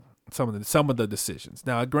decision. Some of the decisions.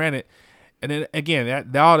 Now, granted, and then again,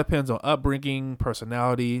 that all depends on upbringing,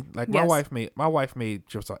 personality. Like my wife made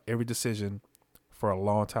just about every decision for a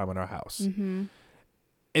long time in our house. Mm-hmm.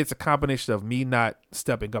 It's a combination of me not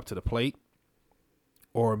stepping up to the plate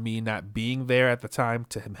or me not being there at the time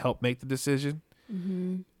to help make the decision,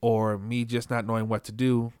 or me just not knowing what to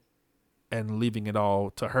do and leaving it all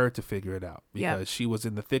to her to figure it out because she was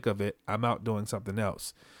in the thick of it. I'm out doing something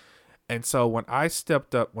else. And so when I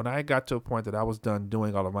stepped up, when I got to a point that I was done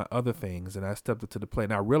doing all of my other things and I stepped up to the plate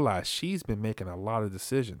and I realized she's been making a lot of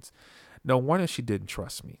decisions. No wonder she didn't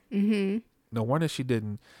trust me. Mm-hmm. No wonder she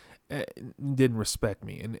didn't respect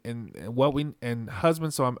me. And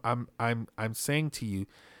husbands. So I'm saying to you,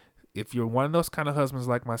 if you're one of those kind of husbands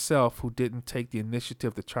like myself who didn't take the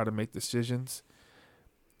initiative to try to make decisions,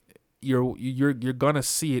 you're gonna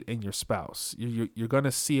see it in your spouse. You're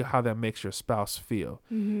gonna see how that makes your spouse feel.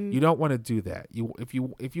 Mm-hmm. You don't want to do that. If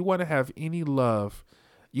you want to have any love,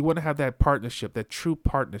 you want to have that partnership, that true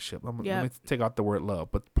partnership. Let me take out the word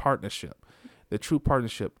love, but partnership, the true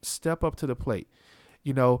partnership. Step up to the plate.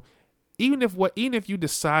 You know, even if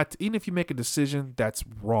you make a decision that's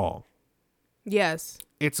wrong, yes,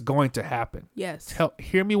 it's going to happen. Yes.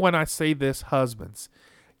 Hear me when I say this, husbands.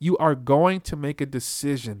 You are going to make a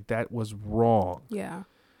decision that was wrong. Yeah.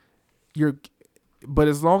 But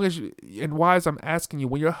as long as and wives, I'm asking you,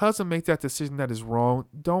 when your husband makes that decision that is wrong,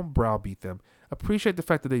 don't browbeat them. Appreciate the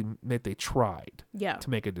fact that they tried to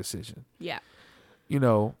make a decision. Yeah. You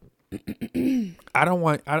know,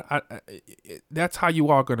 that's how you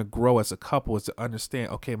are going to grow as a couple, is to understand,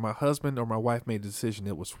 okay, my husband or my wife made a decision.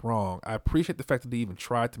 It was wrong. I appreciate the fact that they even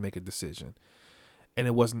tried to make a decision. And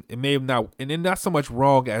it may have not, and then not so much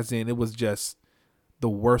wrong as in it was just the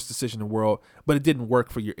worst decision in the world, but it didn't work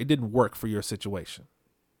for your situation.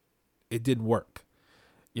 It didn't work.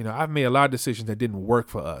 You know, I've made a lot of decisions that didn't work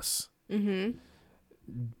for us. Mm-hmm.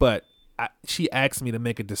 But she asked me to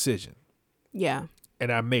make a decision. Yeah.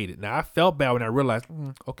 And I made it. Now, I felt bad when I realized,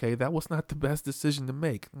 okay, that was not the best decision to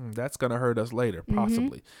make. That's going to hurt us later,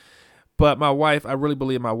 possibly. Mm-hmm. But my wife, I really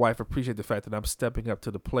believe my wife appreciates the fact that I'm stepping up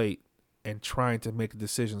to the plate and trying to make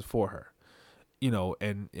decisions for her, you know,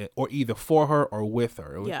 or either for her or with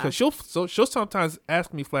her. Because she'll sometimes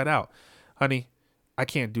ask me flat out, honey, I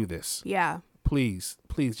can't do this. Yeah. Please,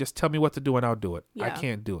 just tell me what to do and I'll do it. Yeah. I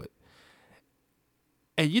can't do it.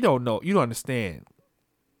 And you don't understand.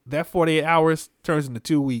 That 48 hours turns into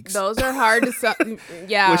 2 weeks. Those are hard to,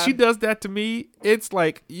 yeah. When she does that to me, it's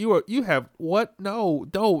like, you have what? No,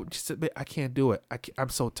 don't. She said, I can't do it. I'm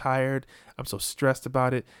so tired. I'm so stressed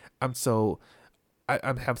about it. I'm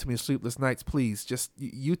having too many sleepless nights. Please, just,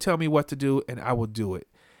 you tell me what to do and I will do it.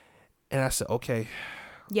 And I said, okay.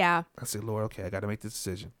 Yeah. I said, Lord, okay, I got to make this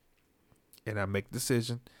decision. And I make the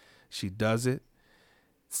decision. She does it.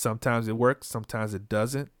 Sometimes it works. Sometimes it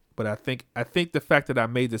doesn't. But I think the fact that I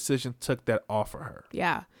made the decision took that off of her.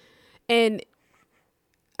 Yeah. And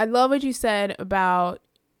I love what you said about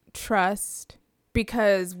trust,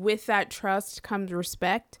 because with that trust comes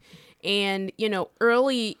respect. And, you know,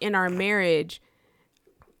 early in our marriage,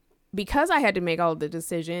 because I had to make all the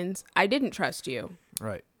decisions, I didn't trust you.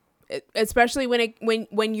 Right. Especially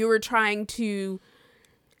when you were trying to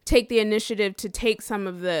take the initiative to take some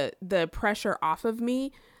of the pressure off of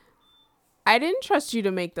me. I didn't trust you to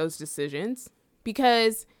make those decisions.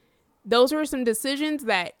 because those were some decisions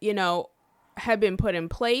that, you know, had been put in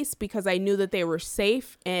place because I knew that they were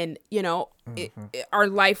safe, and, you know, our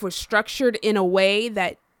life was structured in a way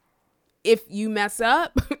that if you mess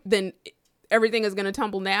up, then everything is going to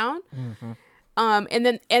tumble down. And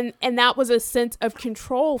then, and that was a sense of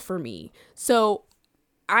control for me. So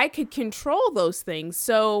I could control those things.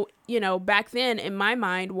 So, you know, back then in my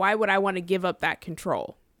mind, why would I want to give up that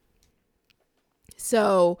control?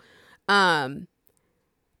 So, and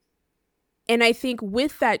I think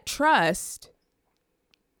with that trust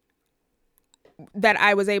that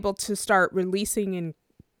I was able to start releasing and,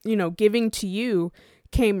 you know, giving to you,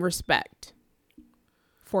 came respect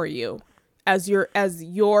for you as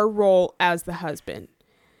your role as the husband.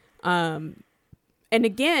 And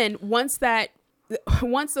again, once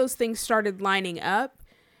those things started lining up,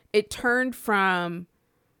 it turned from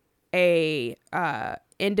a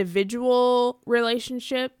individual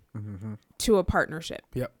relationship to a partnership.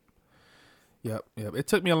 Yep. It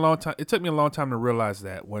took me a long time. It took me a long time to realize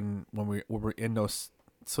that when we're in those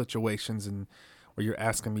situations and where you're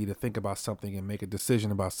asking me to think about something and make a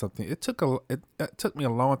decision about something. It took me a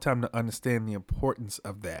long time to understand the importance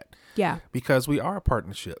of that. Yeah. Because we are a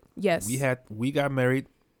partnership. Yes. We got married.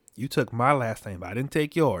 You took my last name. I didn't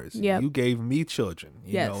take yours. Yeah. You gave me children.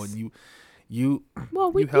 You know, and you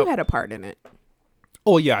had a part in it.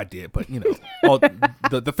 Oh yeah, I did. But you know,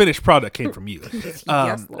 the finished product came from you. Yes,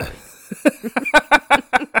 Lord.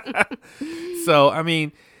 So, I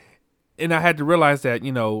mean, and I had to realize that,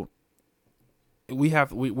 you know,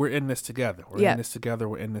 we're in this together. We're in this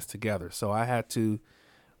together. So I had to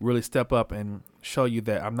really step up and show you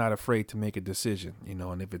that I'm not afraid to make a decision, you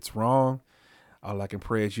know, and if it's wrong, all I can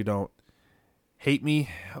pray is you don't hate me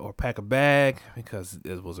or pack a bag because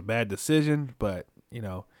it was a bad decision, but, you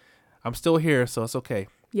know, I'm still here, so it's okay.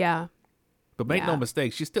 Yeah. But make no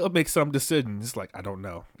mistake, she still makes some decisions. It's like, I don't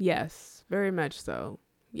know. Yes, very much so.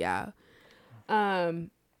 Yeah.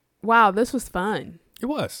 Wow, this was fun. It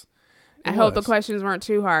was. I hope the questions weren't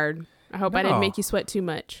too hard. I hope I didn't make you sweat too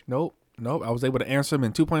much. Nope. I was able to answer them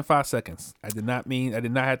in 2.5 seconds. I did not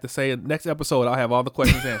have to say next episode I'll have all the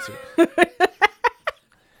questions answered.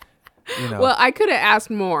 You know. Well, I could have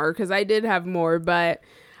asked more because I did have more, but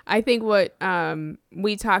I think what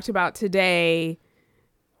we talked about today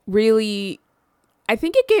really, I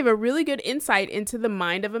think it gave a really good insight into the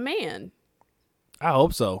mind of a man. I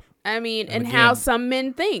hope so. I mean, and how some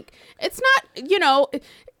men think. It's not, you know,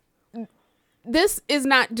 this is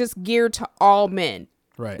not just geared to all men.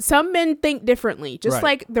 Right. Some men think differently. Just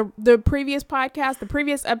like the previous podcast, the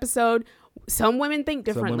previous episode, some women think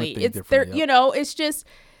differently. You know, it's just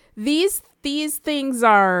these things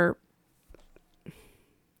are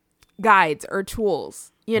guides or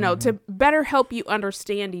tools, you know, to better help you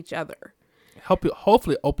understand each other. Help you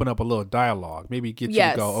hopefully open up a little dialogue. Maybe get you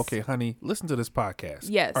to go, okay, honey, listen to this podcast.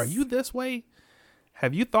 Yes. Are you this way?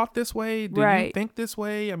 Have you thought this way? Do you think this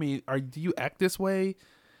way? I mean, do you act this way?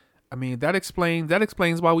 I mean, that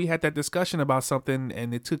explains why we had that discussion about something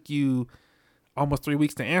and it took you almost 3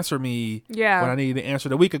 weeks to answer me when I needed to answer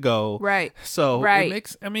it a week ago. Right. So it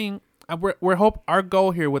makes, I mean, our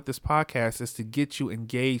goal here with this podcast is to get you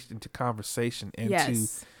engaged into conversation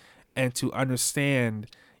and to understand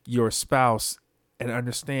your spouse and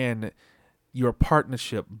understand your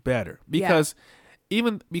partnership better because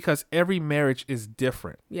every marriage is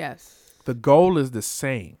different. Yes. The goal is the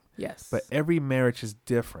same. Yes. But every marriage is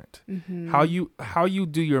different. Mm-hmm. How you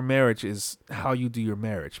do your marriage is how you do your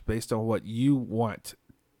marriage based on what you want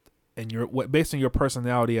and based on your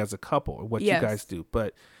personality as a couple and what you guys do.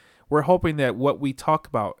 But we're hoping that what we talk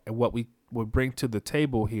about and what we will bring to the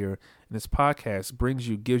table here in this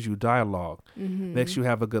podcast gives you dialogue, makes you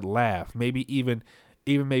have a good laugh, maybe even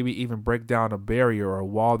break down a barrier or a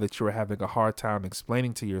wall that you're having a hard time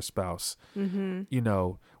explaining to your spouse. You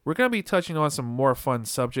know, we're going to be touching on some more fun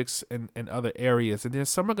subjects in other areas, and then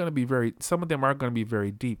some of them are going to be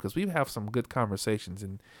very deep because we have some good conversations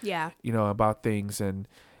and you know, about things and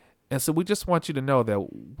so we just want you to know that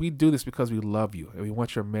we do this because we love you and we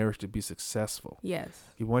want your marriage to be successful. Yes.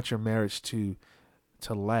 We want your marriage to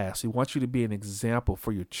last. We want you to be an example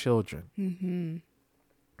for your children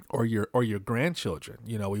or your grandchildren.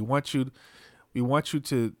 You know, we want you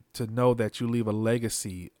to know that you leave a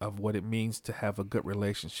legacy of what it means to have a good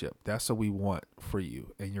relationship. That's what we want for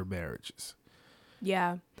you and your marriages.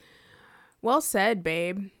 Yeah. Well said,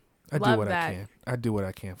 babe. I do what I can. I do what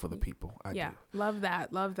I can for the people. I do. Love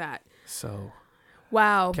that. Love that. So,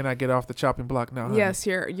 wow. Can I get off the chopping block now, honey? Yes,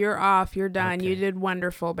 you're off. You're done. Okay. You did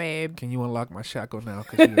wonderful, babe. Can you unlock my shackle now?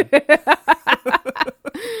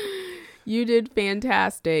 You did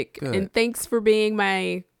fantastic. Good. And thanks for being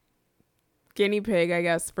my guinea pig, I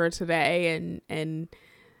guess, for today, and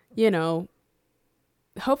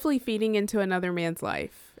hopefully feeding into another man's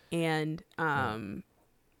life. And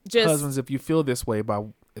just husbands, if you feel this way,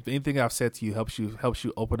 if anything I've said to you helps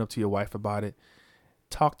you open up to your wife about it,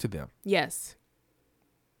 talk to them. Yes.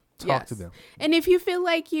 Talk to them. And if you feel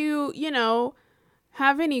like you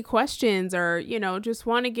have any questions or, just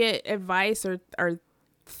want to get advice or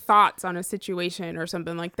thoughts on a situation or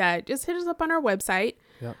something like that, just hit us up on our website,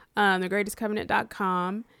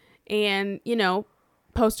 thegreatestcovenant.com, and,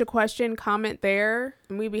 post a question, comment there,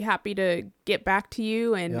 and we'd be happy to get back to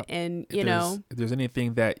you. And if there's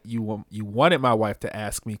anything that you wanted my wife to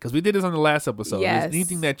ask me, because we did this on the last episode. Yes. If there's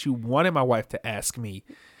anything that you wanted my wife to ask me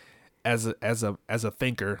as a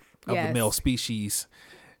thinker of the male species,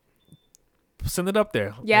 send it up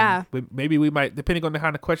there. Yeah. And maybe we might, depending on the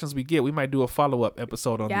kind of questions we get, we might do a follow-up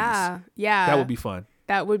episode on these. Yeah. That would be fun.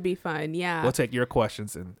 That would be fun. Yeah. We'll take your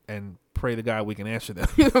questions and pray to God we can answer them.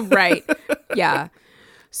 Right. Yeah.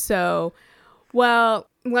 So, well,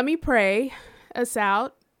 let me pray us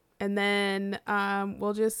out, and then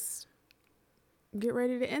we'll just get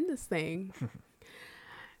ready to end this thing.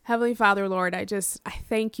 Heavenly Father, Lord, I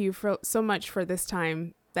thank you for so much for this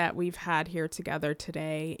time that we've had here together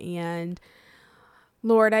today. And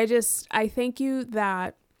Lord, I thank you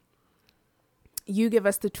that you give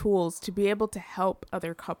us the tools to be able to help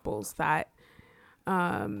other couples that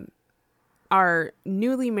are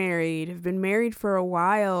newly married, have been married for a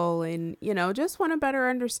while, and, just want a better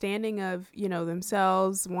understanding of,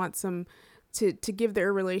 themselves, want some to give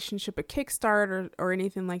their relationship a kickstart or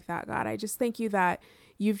anything like that. God, I just thank you that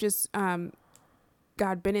you've just, God,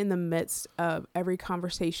 been in the midst of every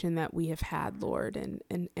conversation that we have had, Lord.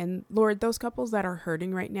 And Lord, those couples that are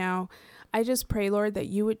hurting right now, I just pray, Lord, that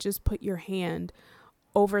you would just put your hand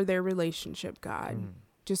over their relationship, God.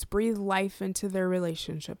 Just breathe life into their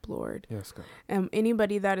relationship, Lord. Yes, God.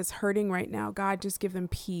 Anybody that is hurting right now, God, just give them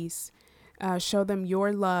peace. Show them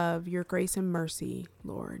your love, your grace and mercy,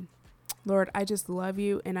 Lord. Lord, I just love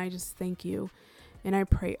you, and I just thank you. And I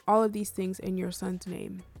pray all of these things in your son's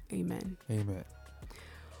name. Amen. Amen.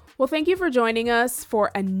 Well, thank you for joining us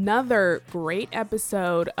for another great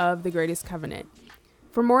episode of The Greatest Covenant.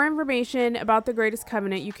 For more information about The Greatest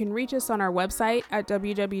Covenant, you can reach us on our website at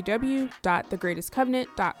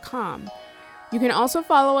www.thegreatestcovenant.com. You can also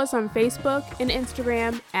follow us on Facebook and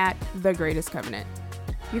Instagram at The Greatest Covenant.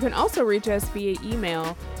 You can also reach us via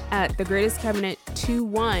email at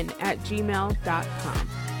thegreatestcovenant21@gmail.com.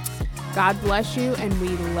 God bless you, and we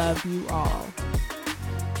love you all.